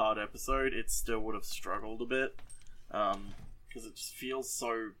 4-part episode, it still would have struggled a bit, because it just feels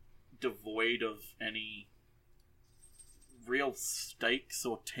so devoid of any real stakes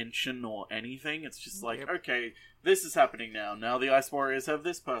or tension or anything. It's just like, okay, this is happening now. Now the Ice Warriors have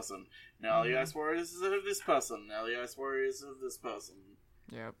this person. Now the Ice Warriors have this person. Now the Ice Warriors have this person.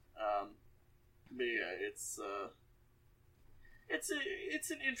 Yep. But yeah, it's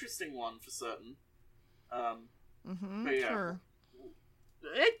an interesting one for certain. But yeah, sure.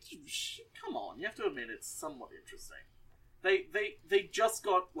 Come on, you have to admit it's somewhat interesting. They just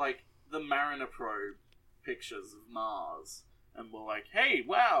got like the Mariner probe pictures of Mars, and we're like, hey,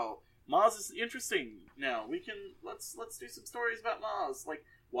 wow, Mars is interesting. Now let's do some stories about Mars, like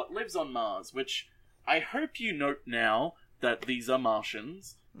what lives on Mars. Which I hope you note now that these are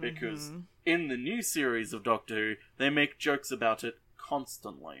Martians, because in the new series of Doctor Who, they make jokes about it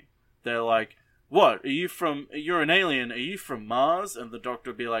constantly. They're like, what, you're an alien, are you from Mars? And the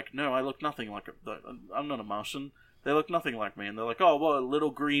Doctor would be like, no, I look nothing like I'm not a Martian. They look nothing like me. And they're like, oh, what,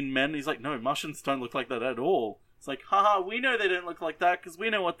 little green men? He's like, no, Martians don't look like that at all. It's like, haha, we know they don't look like that, because we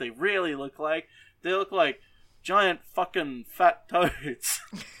know what they really look like. They look like giant fucking fat toads.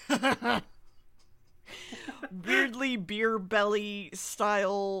 Weirdly beer belly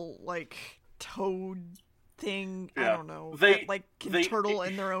style, like, toad thing. Yeah. I don't know. They can turtle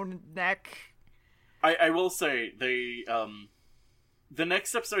in their own neck. I will say, the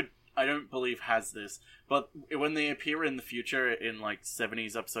next episode, I don't believe has this, but when they appear in the future, in like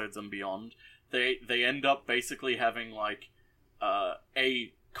 70s episodes and beyond, they end up basically having like a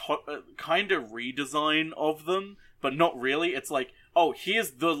kind of redesign of them, but not really. It's like, oh,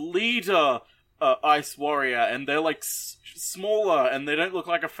 here's the leader Ice Warrior, and they're like smaller, and they don't look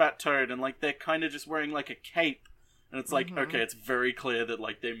like a fat toad, and like they're kind of just wearing like a cape. And it's like, okay, it's very clear that,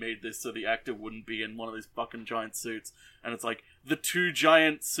 like, they made this so the actor wouldn't be in one of these fucking giant suits. And it's like, the 2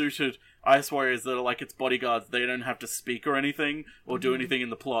 giant suited Ice Warriors that are, like, its bodyguards, they don't have to speak or anything, or do anything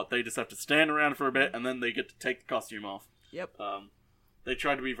in the plot. They just have to stand around for a bit, and then they get to take the costume off. Yep. They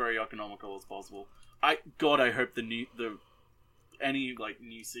try to be very economical as possible. I hope the new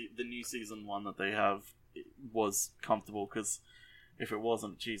season 1 that they have was comfortable, because if it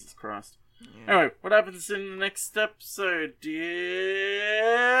wasn't, Jesus Christ. Yeah. Anyway, what happens in the next episode,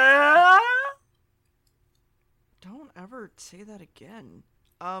 dear? Don't ever say that again.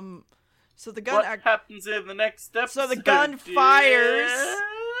 So the gun... What happens in the next episode, so the gun fires...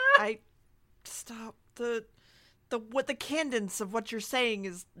 Stop. The cadence of what you're saying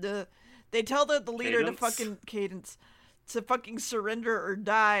is they tell the leader cadence? to fucking... Cadence. to fucking surrender or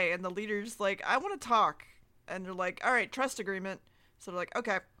die. And the leader's like, I want to talk. And they're like, all right, trust agreement. So they're like,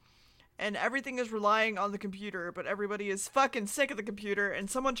 okay. And everything is relying on the computer, but everybody is fucking sick of the computer, and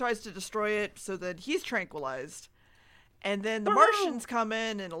someone tries to destroy it so that he's tranquilized. And then the Martians come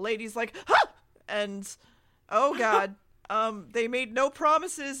in, and a lady's like, huh! And, oh god, they made no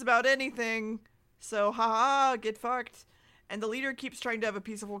promises about anything, so haha, get fucked. And the leader keeps trying to have a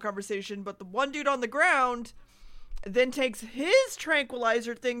peaceful conversation, but the one dude on the ground then takes his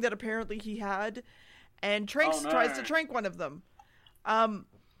tranquilizer thing that apparently he had, and tries to trank one of them.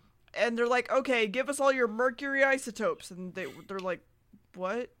 And they're like, okay, give us all your mercury isotopes. And they're like,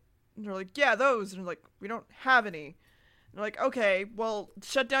 what? And they're like, yeah, those. And they're like, we don't have any. And they're like, okay, well,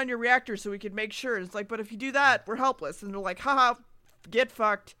 shut down your reactor so we can make sure. And it's like, but if you do that, we're helpless. And they're like, haha, get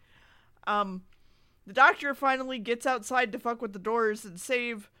fucked. The doctor finally gets outside to fuck with the doors and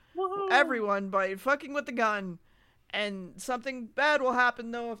save everyone by fucking with the gun. And something bad will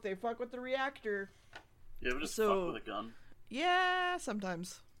happen, though, if they fuck with the reactor. You ever just fuck with a gun? Yeah,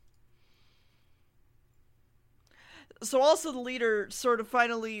 sometimes. So also the leader sort of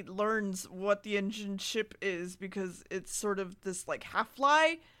finally learns what the engine ship is, because it's sort of this like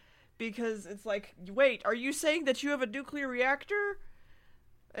half-lie, because it's like, wait, are you saying that you have a nuclear reactor?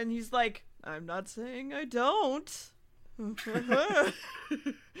 And he's like, I'm not saying I don't. And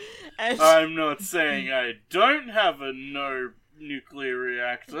I'm not saying I don't have a nuclear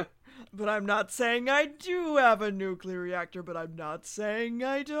reactor. But I'm not saying I do have a nuclear reactor, but I'm not saying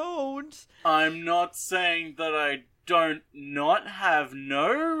I don't. I'm not saying that I don't not have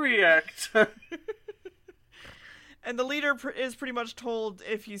no reactor. And the leader is pretty much told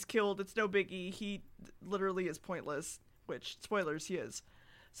if he's killed, it's no biggie. He literally is pointless, which, spoilers, he is.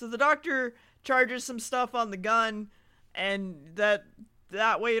 So the doctor charges some stuff on the gun, and that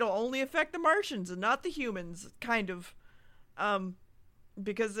way it'll only affect the Martians and not the humans, kind of.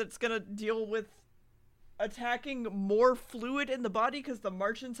 Because it's gonna deal with attacking more fluid in the body, because the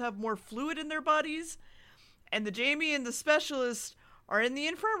Martians have more fluid in their bodies. And the Jamie and the specialist are in the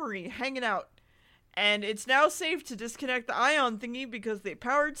infirmary hanging out. And it's now safe to disconnect the ion thingy because they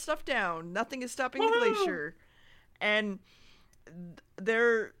powered stuff down. Nothing is stopping the glacier. And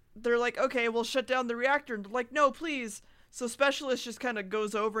they're like, okay, we'll shut down the reactor. And they're like, no, please. So specialist just kind of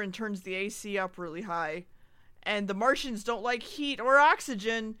goes over and turns the AC up really high. And the Martians don't like heat or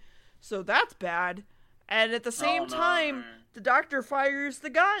oxygen, so that's bad. And at the same time, the doctor fires the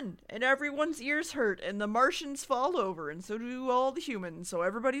gun, and everyone's ears hurt, and the Martians fall over, and so do all the humans, so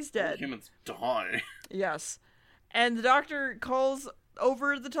everybody's dead. The humans die. Yes. And the doctor calls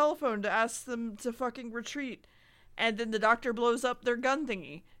over the telephone to ask them to fucking retreat. And then the doctor blows up their gun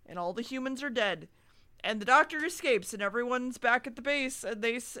thingy, and all the humans are dead. And the doctor escapes, and everyone's back at the base, and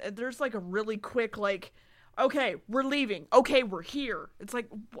there's like a really quick, like, okay, we're leaving. Okay, we're here. It's like,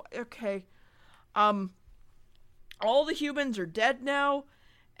 okay. All the humans are dead now,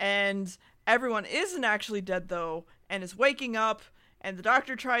 and everyone isn't actually dead, though, and is waking up, and the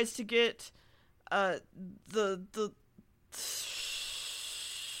doctor tries to get, the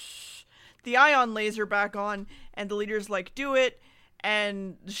ion laser back on, and the leader's like, do it,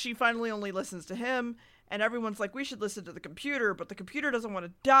 and she finally only listens to him, and everyone's like, we should listen to the computer, but the computer doesn't want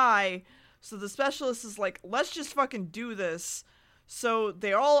to die, so the specialist is like, let's just fucking do this. So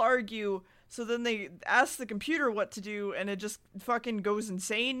they all argue, so then they ask the computer what to do, and it just fucking goes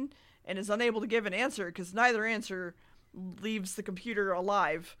insane, and is unable to give an answer, because neither answer leaves the computer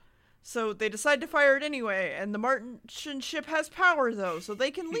alive. So they decide to fire it anyway, and the Martian ship has power, though, so they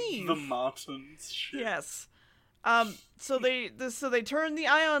can leave. The Martian ship. Yes. So they turn the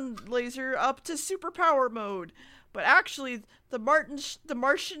ion laser up to superpower mode, but actually, the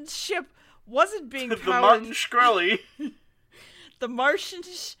Martian ship wasn't being powered. The Martin Shkreli. The Martian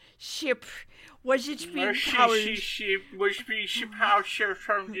ship wasn't being powered.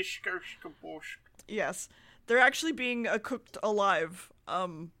 Yes, they're actually being cooked alive,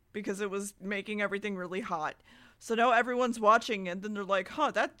 because it was making everything really hot. So now everyone's watching, and then they're like, huh,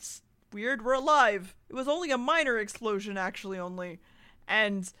 that's weird, we're alive. It was only a minor explosion, actually, only.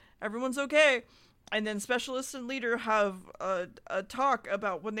 And everyone's okay. And then Specialist and Leader have a talk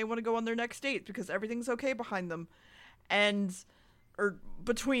about when they want to go on their next date, because everything's okay behind them. Or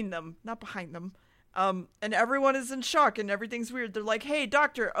between them, not behind them. And everyone is in shock, and everything's weird. They're like, hey,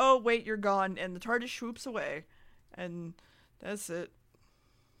 doctor, oh, wait, you're gone. And the TARDIS swoops away. And that's it.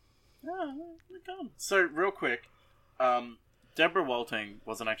 Yeah, we're done. So, real quick, Deborah Walting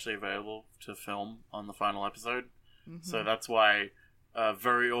wasn't actually available to film on the final episode. Mm-hmm. So that's why,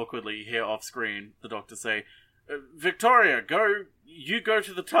 very awkwardly, you hear off screen, the Doctor say, Victoria, you go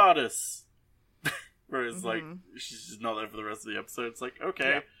to the TARDIS. Whereas, like, she's just not there for the rest of the episode. It's like,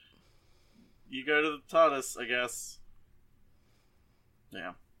 okay, you go to the TARDIS, I guess.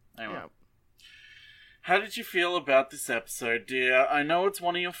 Yeah. Anyway. Yeah. How did you feel about this episode, dear? I know it's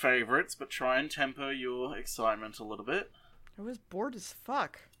one of your favorites, but try and temper your excitement a little bit. I was bored as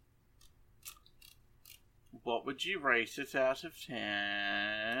fuck. What would you rate it out of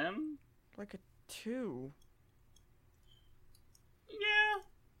 10? Like a 2. Yeah.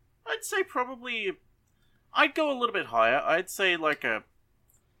 I'd say probably... I'd go a little bit higher. I'd say like a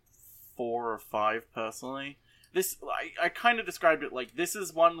 4 or 5, personally. This, I kind of described it like, this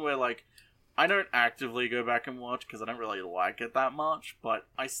is one where, like, I don't actively go back and watch because I don't really like it that much, but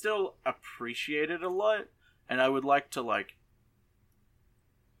I still appreciate it a lot, and I would like to, like...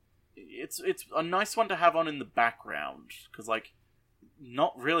 It's a nice one to have on in the background, because, like,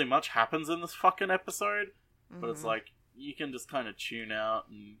 not really much happens in this fucking episode, but it's like, you can just kind of tune out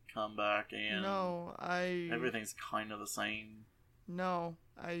and come back, and everything's kind of the same. No,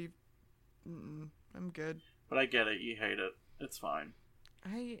 I'm good. But I get it, you hate it. It's fine.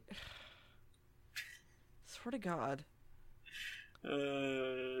 I swear to God.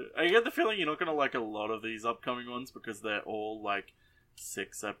 I get the feeling you're not going to like a lot of these upcoming ones, because they're all, like,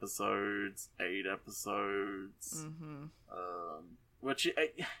 6 episodes, 8 episodes. Which,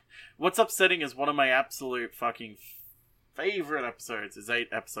 what's upsetting is one of my absolute fucking favorite episodes is 8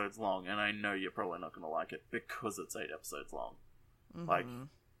 episodes long, and I know you're probably not going to like it because it's 8 episodes long. Like,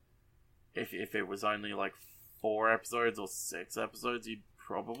 if it was only like 4 episodes or 6 episodes, you'd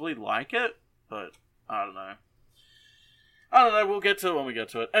probably like it, but I don't know. We'll get to it when we get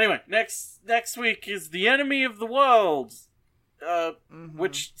to it. Anyway, next week is The Enemy of the World,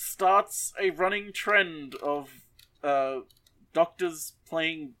 which starts a running trend of doctors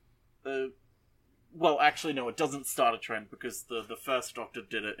playing... well, actually, no, it doesn't start a trend, because the first Doctor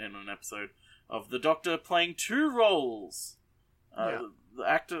did it in an episode of the Doctor playing 2 roles. The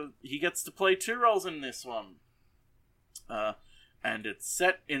actor, he gets to play 2 roles in this one. And it's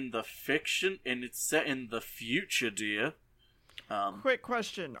set in the fiction, and it's set in the future, dear. Quick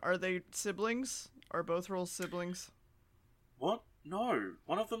question. Are they siblings? Are both roles siblings? What? No.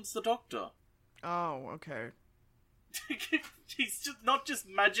 One of them's the Doctor. Oh, okay. He's just not just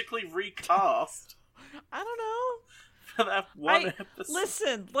magically recast. I don't know. For that one episode.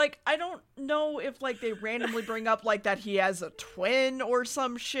 Listen, like, I don't know if, like, they randomly bring up, like, that he has a twin or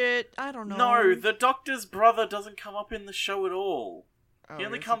some shit. I don't know. No, the Doctor's brother doesn't come up in the show at all. Oh, he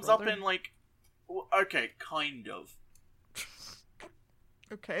only comes up in, like... Okay, kind of.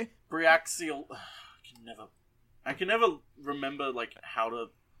 Okay. Briaxial... I can never remember, like, how to...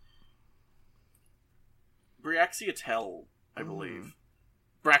 Briaxiatel, I believe.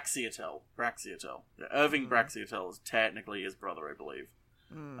 Braxiatel. Yeah, Irving Braxiatel is technically his brother, I believe.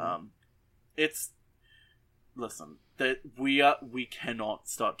 It's... Listen, we cannot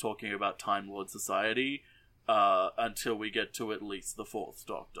start talking about Time Lord Society until we get to at least the 4th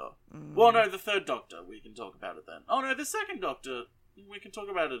Doctor. Well, no, the 3rd Doctor, we can talk about it then. Oh no, the 2nd Doctor, we can talk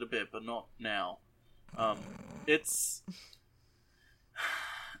about it a bit, but not now. It's...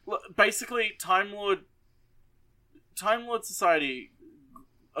 Basically, Time Lord Society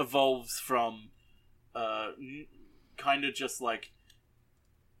evolves from kind of just like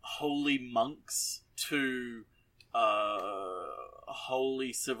holy monks to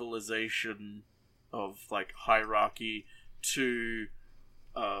holy civilization of like hierarchy to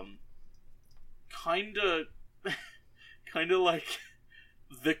kind of like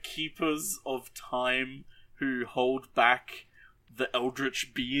the keepers of time who hold back the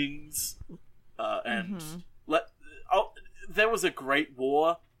eldritch beings and there was a great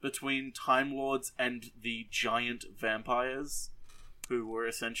war between Time Lords and the giant vampires, who were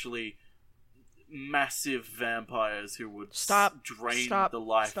essentially massive vampires who would drain the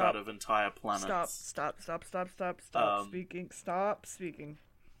life out of entire planets. Stop speaking. Stop speaking.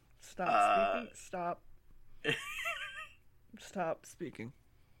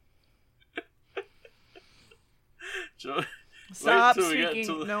 Wait until we get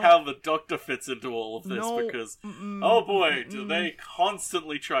to how the Doctor fits into all of this, because oh boy, do they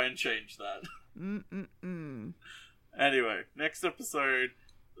constantly try and change that. Anyway, next episode,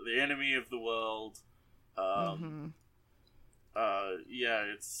 The Enemy of the World. Yeah,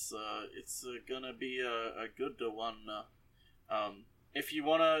 it's gonna be a good one. If you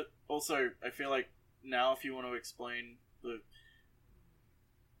wanna, also, I feel like now if you want to explain the...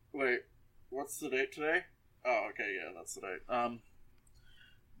 Wait, what's the date today? Oh, okay, yeah, that's the date.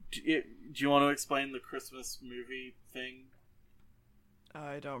 Do you want to explain the Christmas movie thing?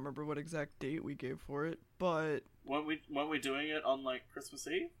 I don't remember what exact date we gave for it, but... Weren't we doing it on, like, Christmas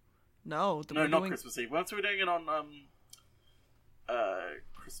Eve? No, no, not Christmas Eve. Once we were doing it on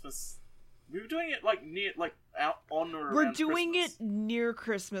Christmas. We were doing it out on or around We're doing Christmas. it near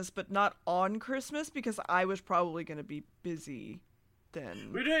Christmas, but not on Christmas because I was probably going to be busy then.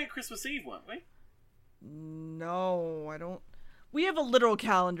 We were doing it Christmas Eve, weren't we? No, I don't. We have a literal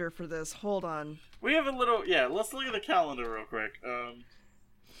calendar for this. Hold on. We have a little. Yeah, let's look at the calendar real quick.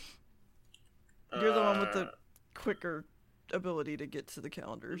 You're the one with the quicker ability to get to the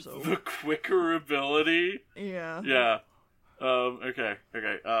calendar, so. The quicker ability? Yeah. Yeah. Okay.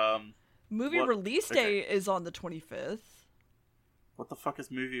 Movie release day is on the 25th. What the fuck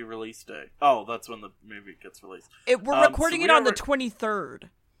is movie release day? Oh, that's when the movie gets released. We're recording it on the 23rd.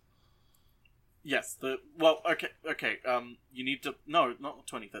 Yes, okay. You need to... No, not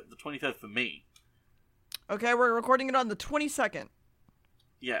the 23rd. The 23rd for me. Okay, we're recording it on the 22nd.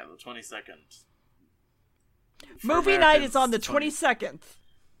 Yeah, the 22nd. Movie night is on the 22nd.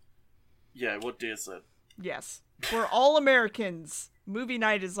 Yeah, what Dear said. Yes. For all Americans, movie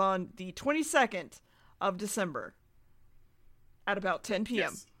night is on the 22nd of December. At about 10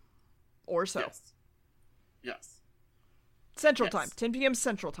 p.m. Yes. Or so. Yes. Central time. 10 p.m.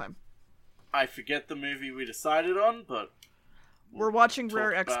 Central time. I forget the movie we decided on, but... We're watching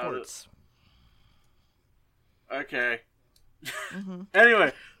Rare Exports. Okay. Mm-hmm.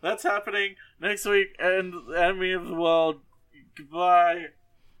 Anyway, that's happening next week, and Enemy of the World. Goodbye.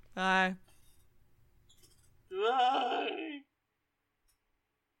 Bye. Bye.